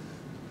through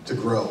to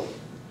grow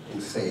in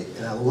faith.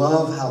 And I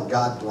love how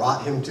God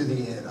brought him to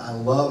the end. I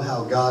love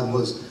how God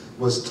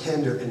was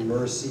tender in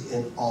mercy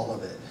in all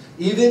of it.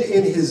 Even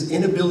in his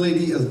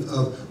inability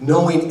of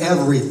knowing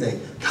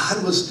everything,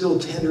 God was still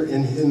tender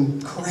in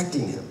him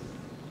correcting him.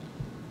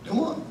 Come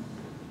on.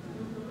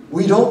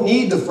 We don't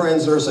need the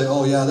friends that are saying,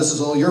 oh yeah, this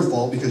is all your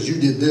fault because you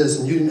did this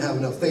and you didn't have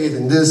enough faith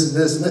in this and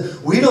this and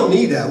that. We don't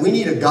need that. We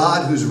need a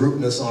God who's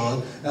rooting us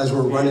on as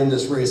we're running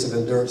this race of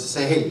endurance to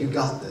say, hey, you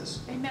got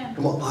this. Amen.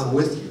 Come on, I'm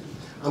with you.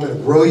 I'm going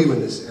to grow you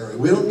in this area.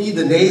 We don't need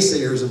the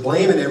naysayers of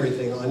blaming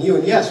everything on you.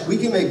 And yes, we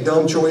can make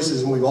dumb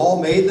choices and we've all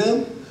made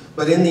them.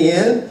 But in the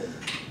end,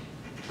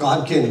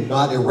 God can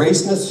not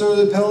erase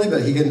necessarily the penalty,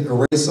 but he can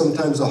erase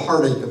sometimes the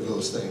heartache of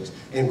those things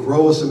and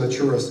grow us and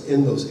mature us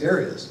in those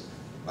areas.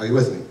 Are you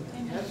with me?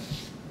 Amen.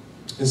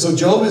 And so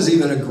Job is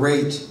even a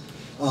great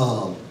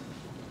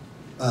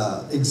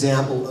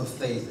example of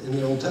faith in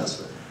the Old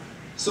Testament.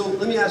 So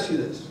let me ask you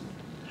this.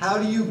 How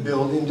do you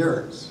build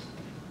endurance?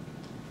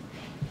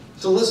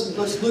 So let's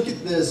look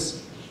at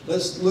this.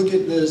 Let's look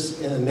at this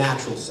in a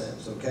natural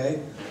sense,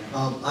 okay?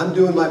 I'm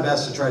doing my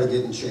best to try to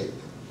get in shape.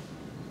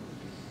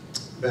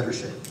 Better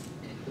shape.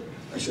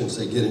 I shouldn't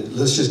say get in.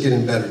 Let's just get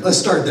in better. Let's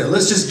start there.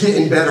 Let's just get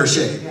in better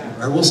shape. All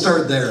right, we'll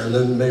start there, and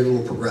then maybe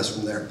we'll progress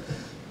from there.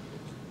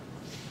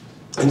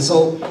 And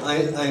so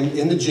I'm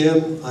in the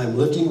gym. I'm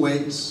lifting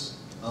weights,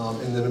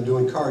 and then I'm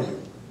doing cardio,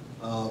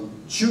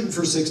 shooting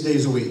for 6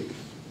 days a week,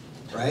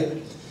 right?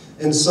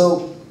 And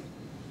so,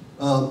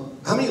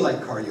 how many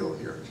like cardio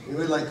here?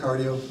 Anybody like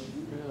cardio?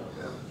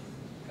 Yeah.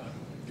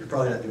 You're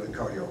probably not doing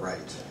cardio right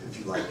if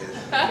you like it.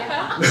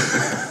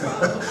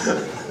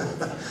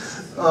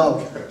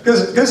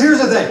 Because here's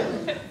the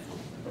thing.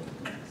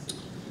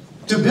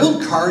 To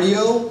build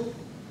cardio,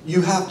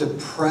 you have to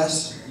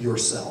press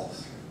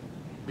yourself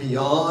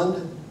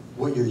beyond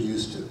what you're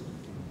used to,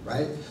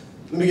 right?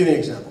 Let me give you an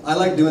example. I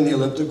like doing the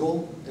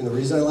elliptical, and the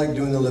reason I like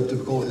doing the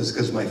elliptical is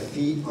because my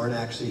feet aren't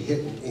actually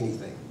hitting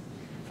anything.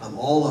 I'm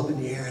all up in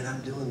the air and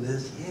I'm doing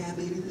this. Yeah,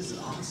 baby, this is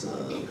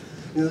awesome.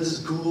 You know, this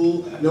is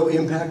cool. No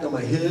impact on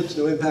my hips,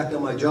 no impact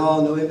on my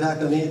jaw, no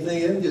impact on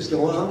anything. I'm just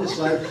going, I'm just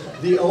like,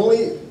 the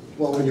only,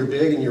 well, when you're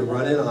big and you're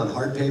running on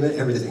hard pavement,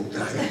 everything.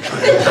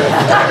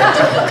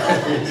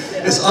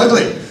 It's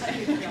ugly.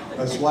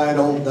 That's why I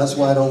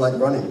don't like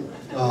running.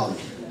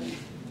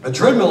 A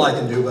treadmill I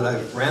can do, but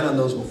I've ran on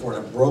those before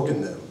and I've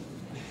broken them.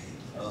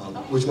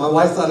 Which my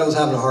wife thought I was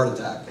having a heart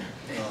attack.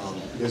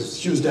 Because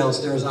she was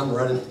downstairs, I'm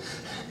running,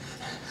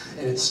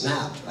 and it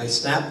snapped. I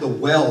snapped the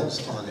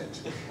welds on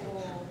it.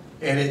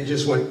 And it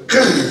just went,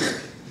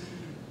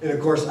 and of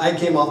course I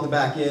came off the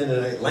back end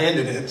and I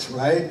landed it,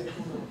 right?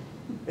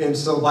 And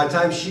so by the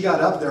time she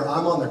got up there,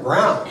 I'm on the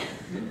ground.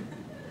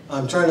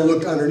 I'm trying to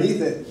look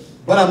underneath it.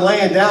 But I'm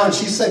laying down,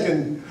 she's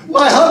thinking,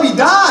 my hubby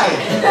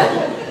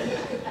died!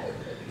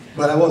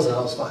 But I wasn't,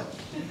 I was fine.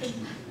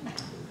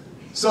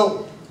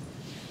 So,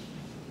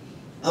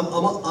 I'm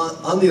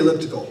on the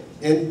elliptical.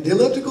 And the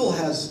elliptical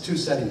has two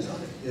settings on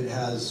it. It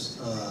has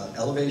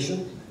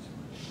elevation,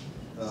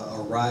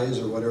 or rise,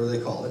 or whatever they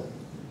call it.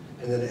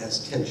 And then it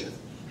has tension.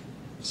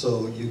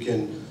 So you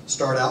can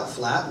start out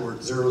flat, where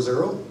it's 0,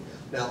 0.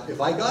 Now,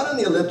 if I got on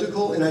the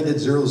elliptical and I did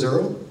 0,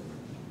 0,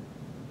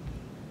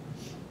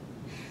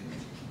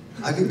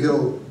 I could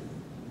go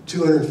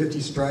 250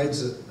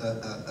 strides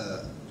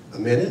a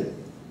minute,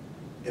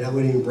 and I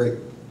wouldn't even break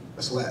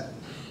a sweat.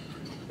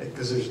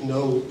 Because there's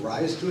no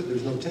rise to it,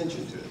 there's no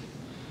tension to it.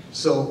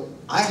 So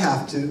I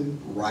have to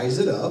rise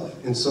it up,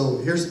 and so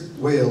here's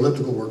the way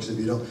elliptical works if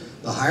you don't.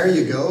 The higher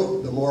you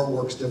go, the more it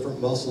works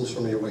different muscles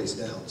from your waist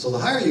down. So the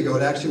higher you go,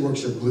 it actually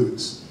works your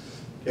glutes.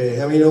 Okay,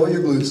 how many know what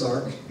your glutes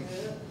are?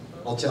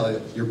 I'll tell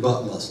you, your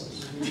butt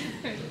muscles.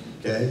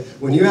 Okay?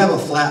 When you have a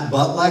flat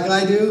butt like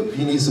I do,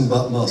 you need some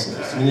butt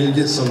muscles. You need to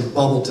get some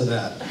bubble to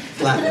that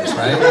flatness,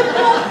 right?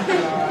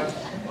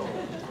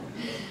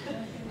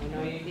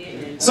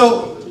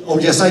 So, oh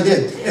yes I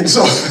did. And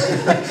so,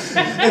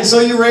 and so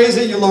you raise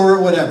it, you lower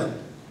it, whatever.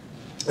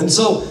 And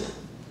so,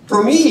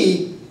 for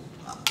me,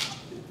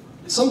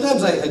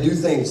 sometimes I do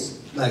things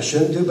that I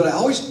shouldn't do, but I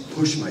always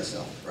push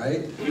myself,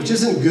 right? Which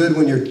isn't good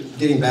when you're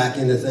getting back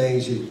into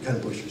things, you kind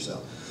of push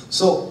yourself.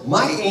 So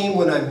my aim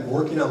when I'm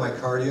working on my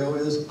cardio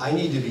is I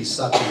need to be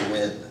sucking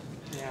wind.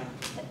 Yeah.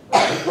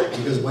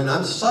 Because when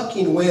I'm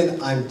sucking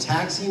wind, I'm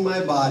taxing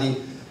my body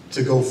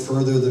to go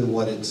further than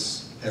what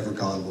it's ever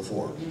gone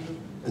before.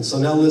 And so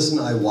now listen,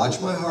 I watch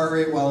my heart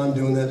rate while I'm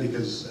doing that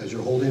because as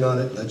you're holding on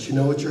it, lets you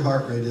know what your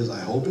heart rate is. I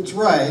hope it's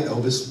right. I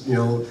hope it's, you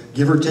know,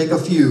 give or take a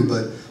few,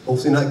 but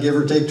hopefully not give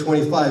or take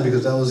 25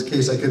 because that was the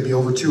case. I could be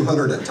over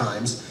 200 at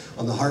times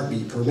on the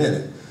heartbeat per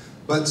minute.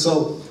 But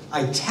so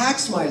I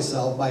tax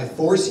myself by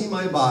forcing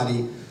my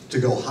body to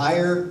go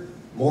higher,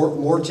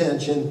 more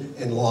tension,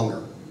 and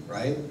longer,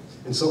 right?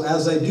 And so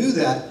as I do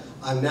that,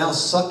 I'm now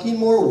sucking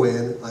more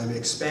wind, I'm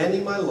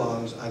expanding my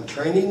lungs, I'm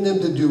training them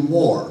to do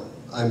more.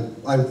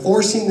 I'm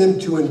forcing them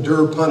to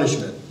endure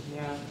punishment.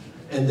 Yeah.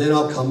 And then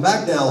I'll come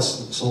back down,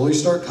 slowly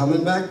start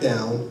coming back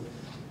down.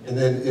 And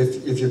then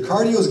if your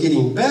cardio is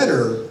getting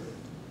better,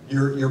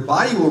 your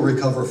body will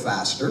recover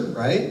faster,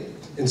 right?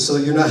 And so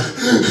you're not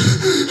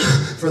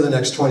for the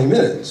next 20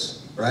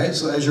 minutes, right?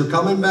 So as you're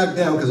coming back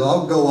down, because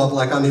I'll go up,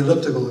 like on the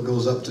elliptical, it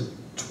goes up to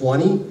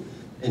 20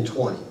 and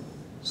 20.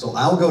 So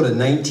I'll go to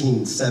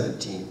 19,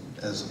 17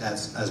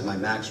 as my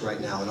max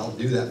right now, and I'll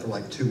do that for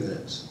like 2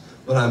 minutes.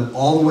 But I'm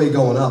all the way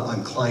going up,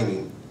 I'm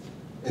climbing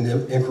in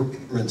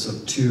increments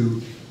of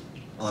 2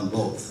 on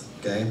both,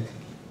 okay?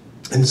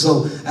 And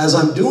so as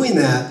I'm doing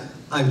that,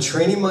 I'm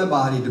training my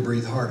body to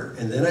breathe harder.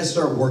 And then I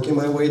start working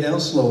my way down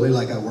slowly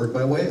like I work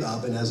my way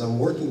up. And as I'm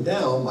working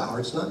down, my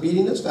heart's not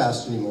beating as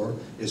fast anymore.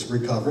 It's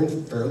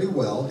recovering fairly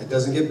well. It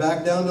doesn't get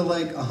back down to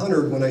like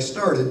 100 when I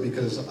started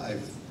because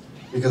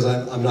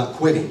I'm not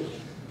quitting.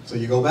 So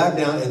you go back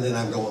down and then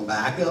I'm going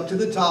back up to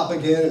the top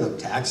again and I'm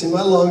taxing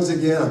my lungs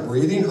again. I'm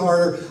breathing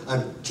harder.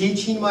 I'm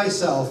teaching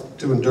myself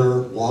to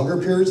endure longer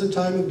periods of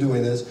time of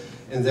doing this.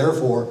 And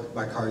therefore,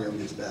 my cardio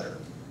gets better,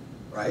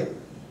 right?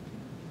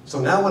 So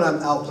now when I'm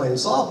out playing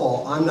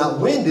softball, I'm not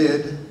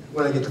winded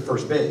when I get to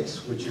first base,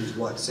 which is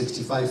what,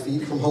 65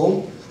 feet from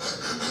home?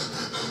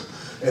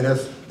 And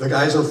if the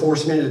guys are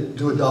forcing me to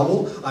do a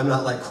double, I'm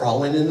not like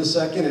crawling in the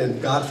second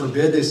and God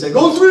forbid they say,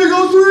 go 3,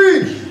 go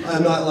 3!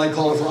 I'm not like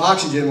calling for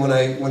oxygen when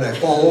I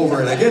fall over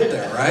and I get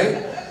there,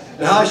 right?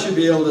 Now I should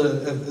be able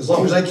to, as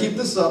long as I keep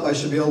this up, I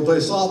should be able to play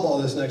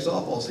softball this next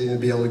softball season and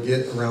be able to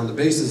get around the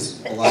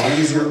bases a lot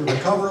easier,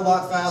 recover a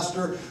lot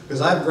faster, because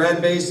I have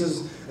grand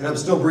bases and I'm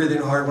still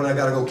breathing hard when I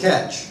got to go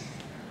catch,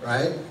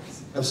 right?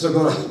 I'm still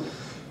going,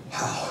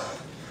 wow.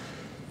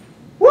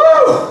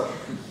 Woo!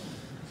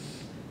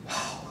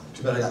 Wow.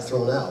 Too bad I got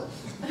thrown out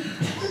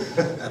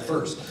at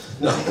first.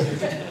 No.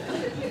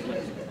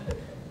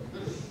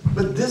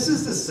 But this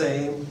is the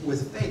same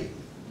with faith.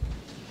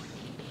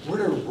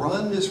 We're to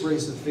run this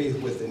race of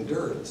faith with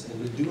endurance.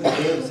 And to do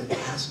endurance, it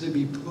has to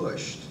be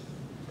pushed.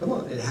 Come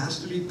on, it has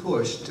to be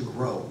pushed to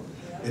grow.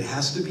 It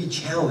has to be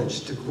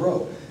challenged to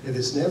grow. If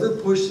it's never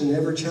pushed and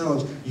never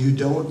challenged, you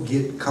don't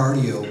get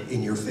cardio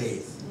in your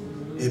faith.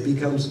 It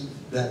becomes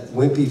that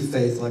wimpy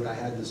faith like I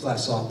had this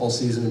last softball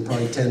season and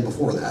probably 10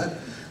 before that,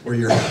 where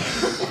you're,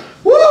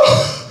 woo!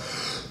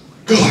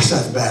 Gosh,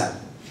 that's bad.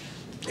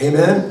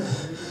 Amen?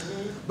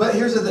 But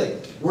here's the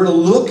thing. We're to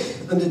look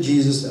unto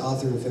Jesus, the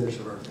author and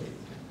finisher of our faith.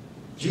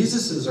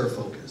 Jesus is our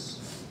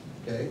focus.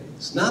 Okay?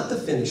 It's not the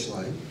finish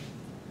line.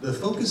 The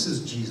focus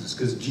is Jesus,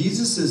 because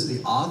Jesus is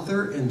the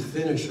author and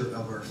finisher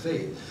of our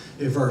faith.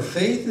 If our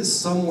faith is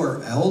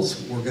somewhere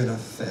else, we're going to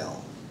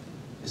fail.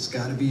 It's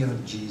got to be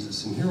on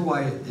Jesus. And here's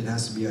why it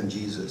has to be on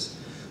Jesus.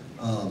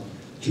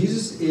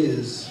 Jesus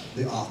is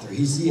the author.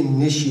 He's the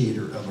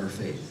initiator of our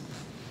faith.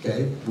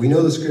 Okay? We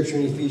know the scripture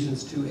in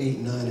Ephesians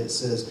 2:8-9. It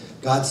says,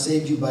 God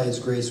saved you by his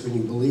grace when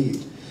you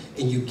believed.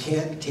 And you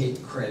can't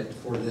take credit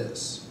for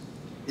this.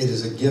 It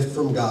is a gift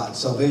from God.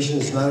 Salvation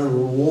is not a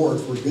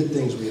reward for good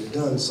things we have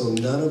done, so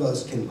none of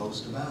us can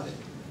boast about it.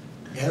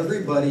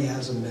 Everybody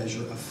has a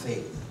measure of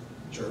faith,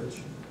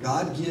 church.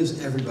 God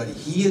gives everybody.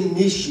 He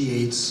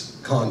initiates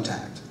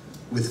contact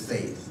with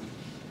faith.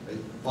 Right?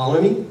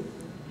 Follow me?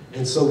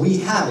 And so we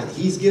have it.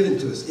 He's given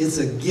to us. It's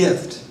a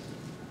gift.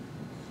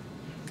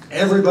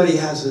 Everybody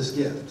has this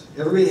gift.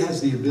 Everybody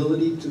has the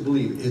ability to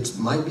believe. It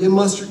might be a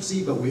mustard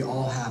seed, but we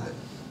all have it.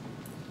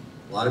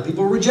 A lot of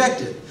people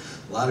reject it.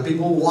 A lot of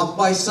people walk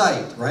by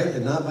sight, right,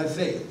 and not by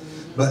faith.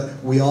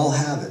 But we all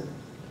have it.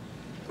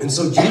 And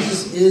so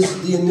Jesus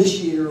is the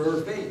initiator of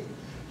our faith.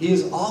 He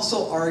is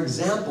also our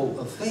example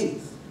of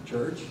faith,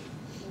 church.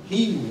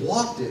 He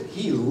walked it.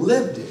 He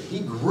lived it. He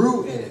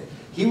grew in it.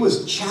 He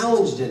was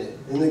challenged in it.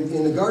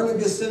 In the Garden of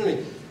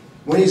Gethsemane,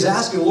 when he's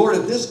asking, Lord,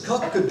 if this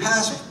cup could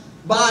pass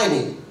by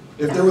me,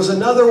 if there was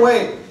another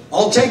way,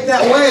 I'll take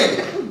that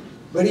way.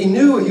 But he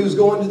knew he was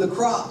going to the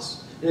cross.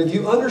 And if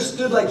you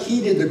understood like he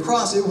did the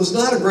cross, it was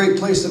not a great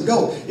place to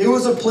go. It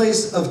was a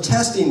place of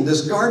testing.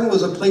 This garden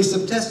was a place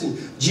of testing.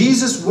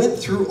 Jesus went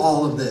through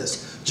all of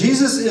this.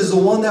 Jesus is the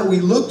one that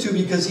we look to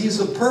because he's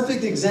a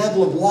perfect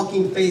example of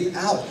walking faith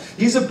out.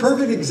 He's a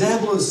perfect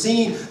example of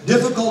seeing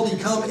difficulty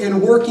come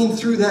and working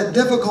through that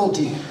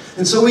difficulty.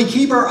 And so we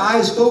keep our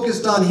eyes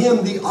focused on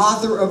him, the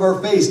author of our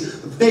faith,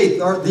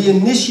 the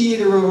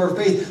initiator of our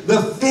faith,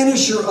 the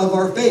finisher of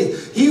our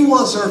faith. He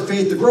wants our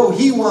faith to grow.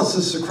 He wants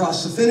us to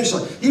cross the finish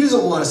line. He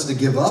doesn't want us to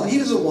give up. He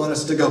doesn't want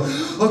us to go,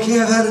 okay,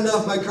 I've had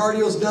enough. My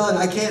cardio's done.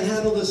 I can't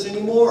handle this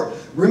anymore.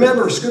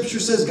 Remember, Scripture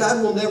says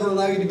God will never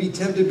allow you to be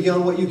tempted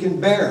beyond what you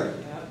can bear.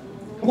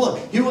 Come on.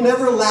 He will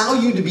never allow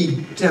you to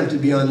be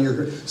tempted beyond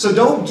your... So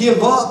don't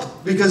give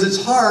up because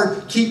it's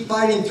hard. Keep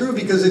fighting through,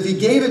 because if he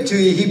gave it to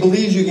you, he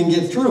believes you can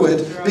get through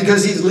it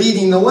because he's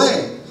leading the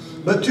way.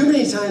 But too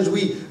many times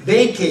we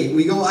vacate.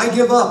 We go, I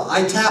give up.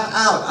 I tap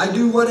out. I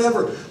do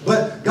whatever.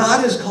 But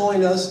God is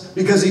calling us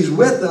because he's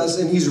with us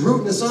and he's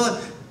rooting us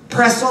on.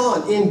 Press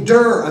on.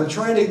 Endure. I'm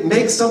trying to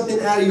make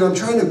something out of you. I'm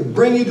trying to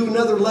bring you to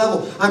another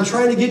level. I'm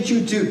trying to get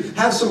you to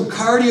have some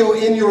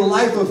cardio in your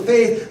life of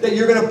faith that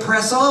you're going to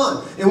press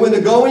on. And when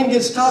the going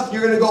gets tough,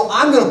 you're going to go,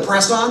 I'm going to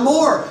press on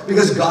more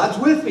because God's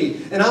with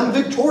me. And I'm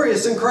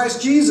victorious in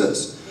Christ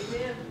Jesus.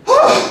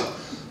 Amen.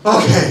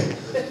 Okay.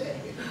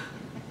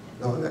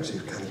 No, I'm actually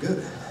kind of good.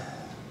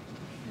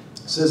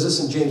 It says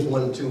this in James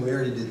 1 and 2. We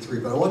already did 3,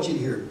 but I want you to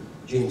hear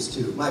James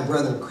 2. My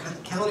brethren,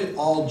 count it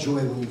all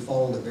joy when you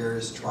fall into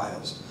various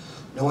trials,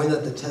 knowing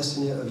that the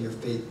testing of your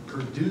faith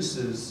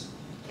produces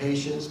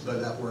patience,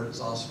 but that word is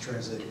also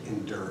translated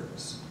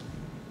endurance.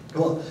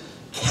 Come on.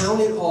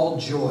 Count it all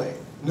joy.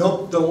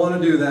 Nope, don't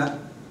want to do that.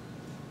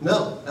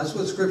 No, that's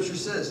what Scripture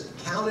says.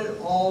 Count it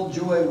all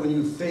joy when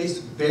you face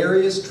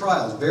various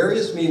trials.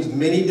 Various means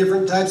many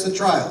different types of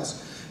trials.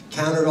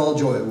 Count it all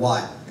joy.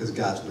 Why? Because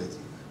God's with you.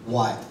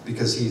 Why?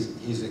 Because he's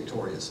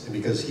victorious. And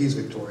because he's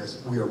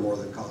victorious, we are more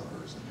than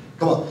conquerors.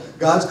 Come on.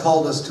 God's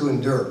called us to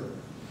endure.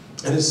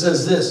 And it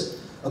says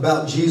this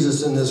about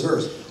Jesus in this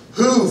verse.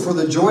 Who, for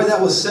the joy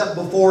that was set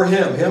before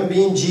him, him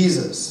being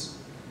Jesus,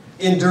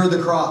 endured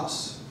the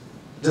cross,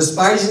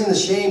 despising the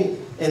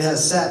shame, and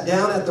has sat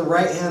down at the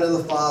right hand of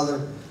the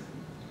Father,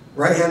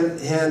 right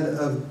hand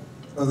of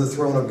the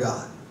throne of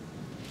God.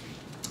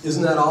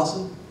 Isn't that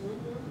awesome?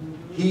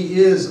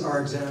 He is our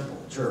example,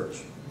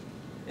 church.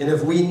 And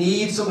if we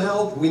need some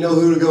help, we know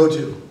who to go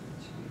to.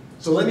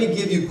 So let me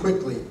give you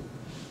quickly,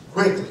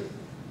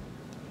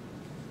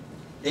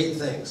 8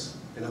 things.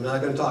 And I'm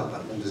not going to talk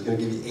about them. I'm just going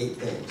to give you 8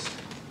 things.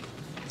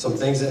 Some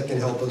things that can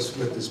help us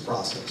with this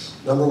process.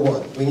 Number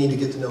 1, we need to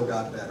get to know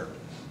God better.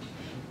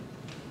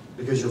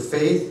 Because your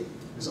faith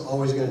is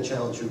always going to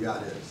challenge who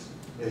God is.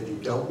 And if you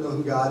don't know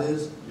who God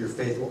is, your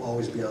faith will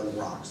always be on the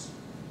rocks.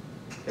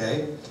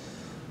 Okay?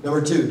 Number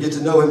 2, get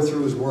to know him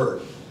through his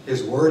word.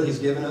 His word he's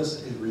given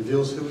us, it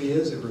reveals who he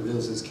is, it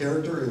reveals his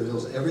character, it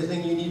reveals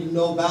everything you need to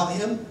know about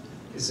him.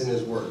 It's in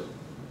his word.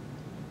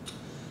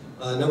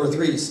 Number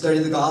 3, study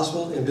the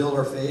gospel and build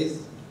our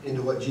faith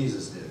into what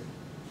Jesus did.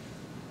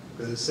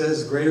 Because it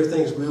says greater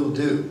things we will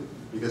do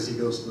because he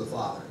goes to the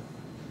Father.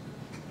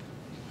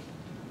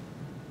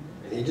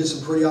 And he did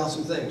some pretty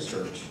awesome things,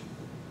 church.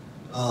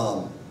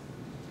 Number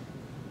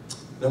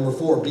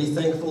 4, be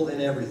thankful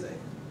in everything.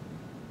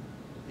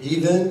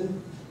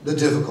 Even the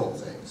difficult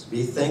things.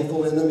 Be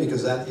thankful in them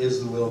because that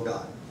is the will of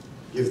God.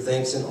 Give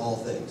thanks in all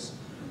things.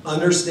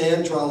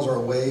 Understand trials are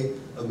a way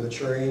of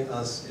maturing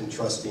us in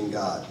trusting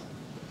God.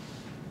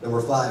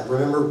 Number 5,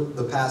 remember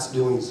the past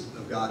doings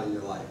of God in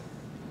your life.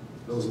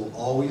 Those will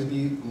always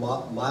be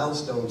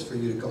milestones for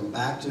you to come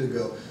back to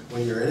go.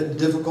 When you're in a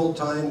difficult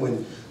time,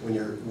 when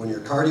you're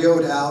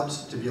cardioed out,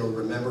 to be able to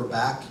remember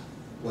back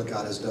what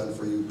God has done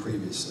for you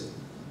previously.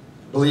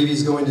 Believe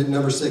he's going to,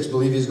 number 6,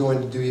 believe he's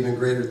going to do even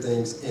greater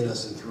things in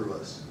us and through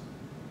us.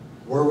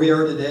 Where we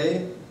are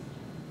today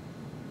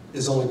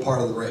is only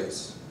part of the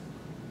race.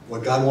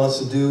 What God wants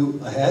to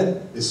do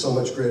ahead is so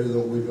much greater than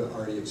what we've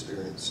already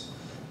experienced.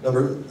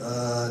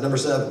 Number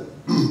 7,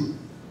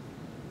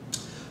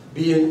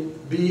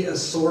 be a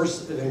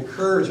source of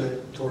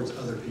encouragement towards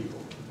other people.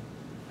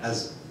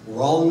 As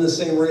we're all in the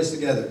same race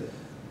together,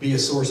 be a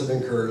source of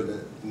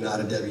encouragement,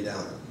 not a Debbie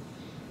Downer.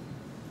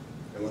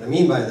 And what I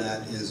mean by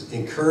that is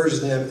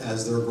encourage them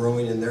as they're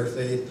growing in their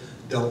faith.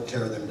 Don't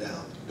tear them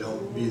down.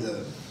 Don't be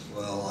the,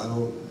 well,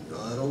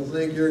 I don't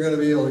think you're going to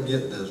be able to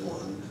get this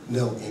one.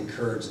 No,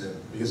 encourage them,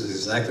 because it's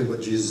exactly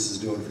what Jesus is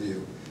doing for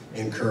you.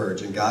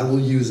 Encourage. And God will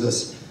use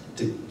us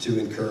to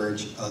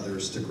encourage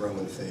others to grow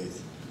in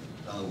faith.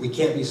 We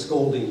can't be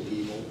scolding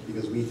people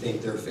because we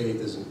think their faith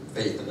isn't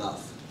faith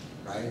enough,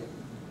 right?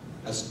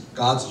 That's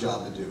God's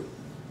job to do.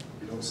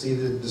 You don't see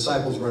the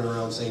disciples running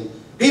around saying,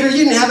 Peter,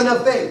 you didn't have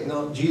enough faith.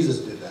 No, Jesus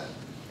did that.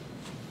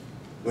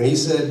 When he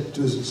said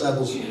to his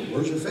disciples,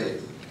 where's your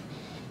faith?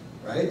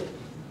 Right?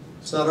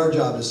 It's not our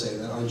job to say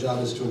that. Our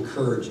job is to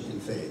encourage in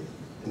faith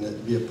and to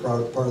be a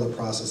part of the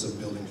process of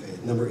building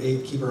faith. Number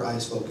 8, keep our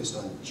eyes focused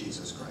on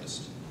Jesus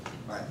Christ.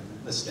 All right,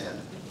 let's stand.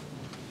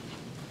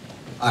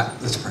 All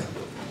right, let's pray.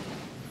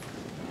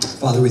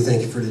 Father, we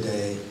thank you for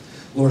today.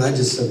 Lord, I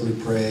just simply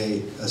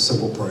pray a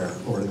simple prayer,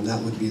 Lord, and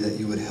that would be that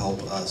you would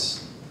help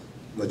us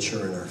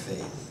mature in our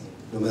faith.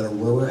 No matter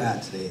where we're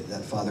at today,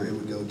 that, Father, it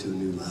would go to a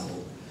new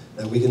level.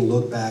 That we can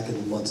look back in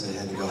the months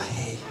ahead and go,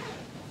 hey,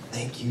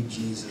 thank you,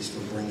 Jesus,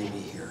 for bringing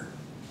me here.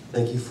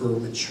 Thank you for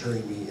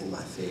maturing me in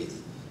my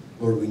faith.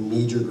 Lord, we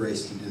need your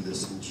grace to do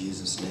this in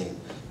Jesus' name.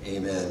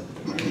 Amen.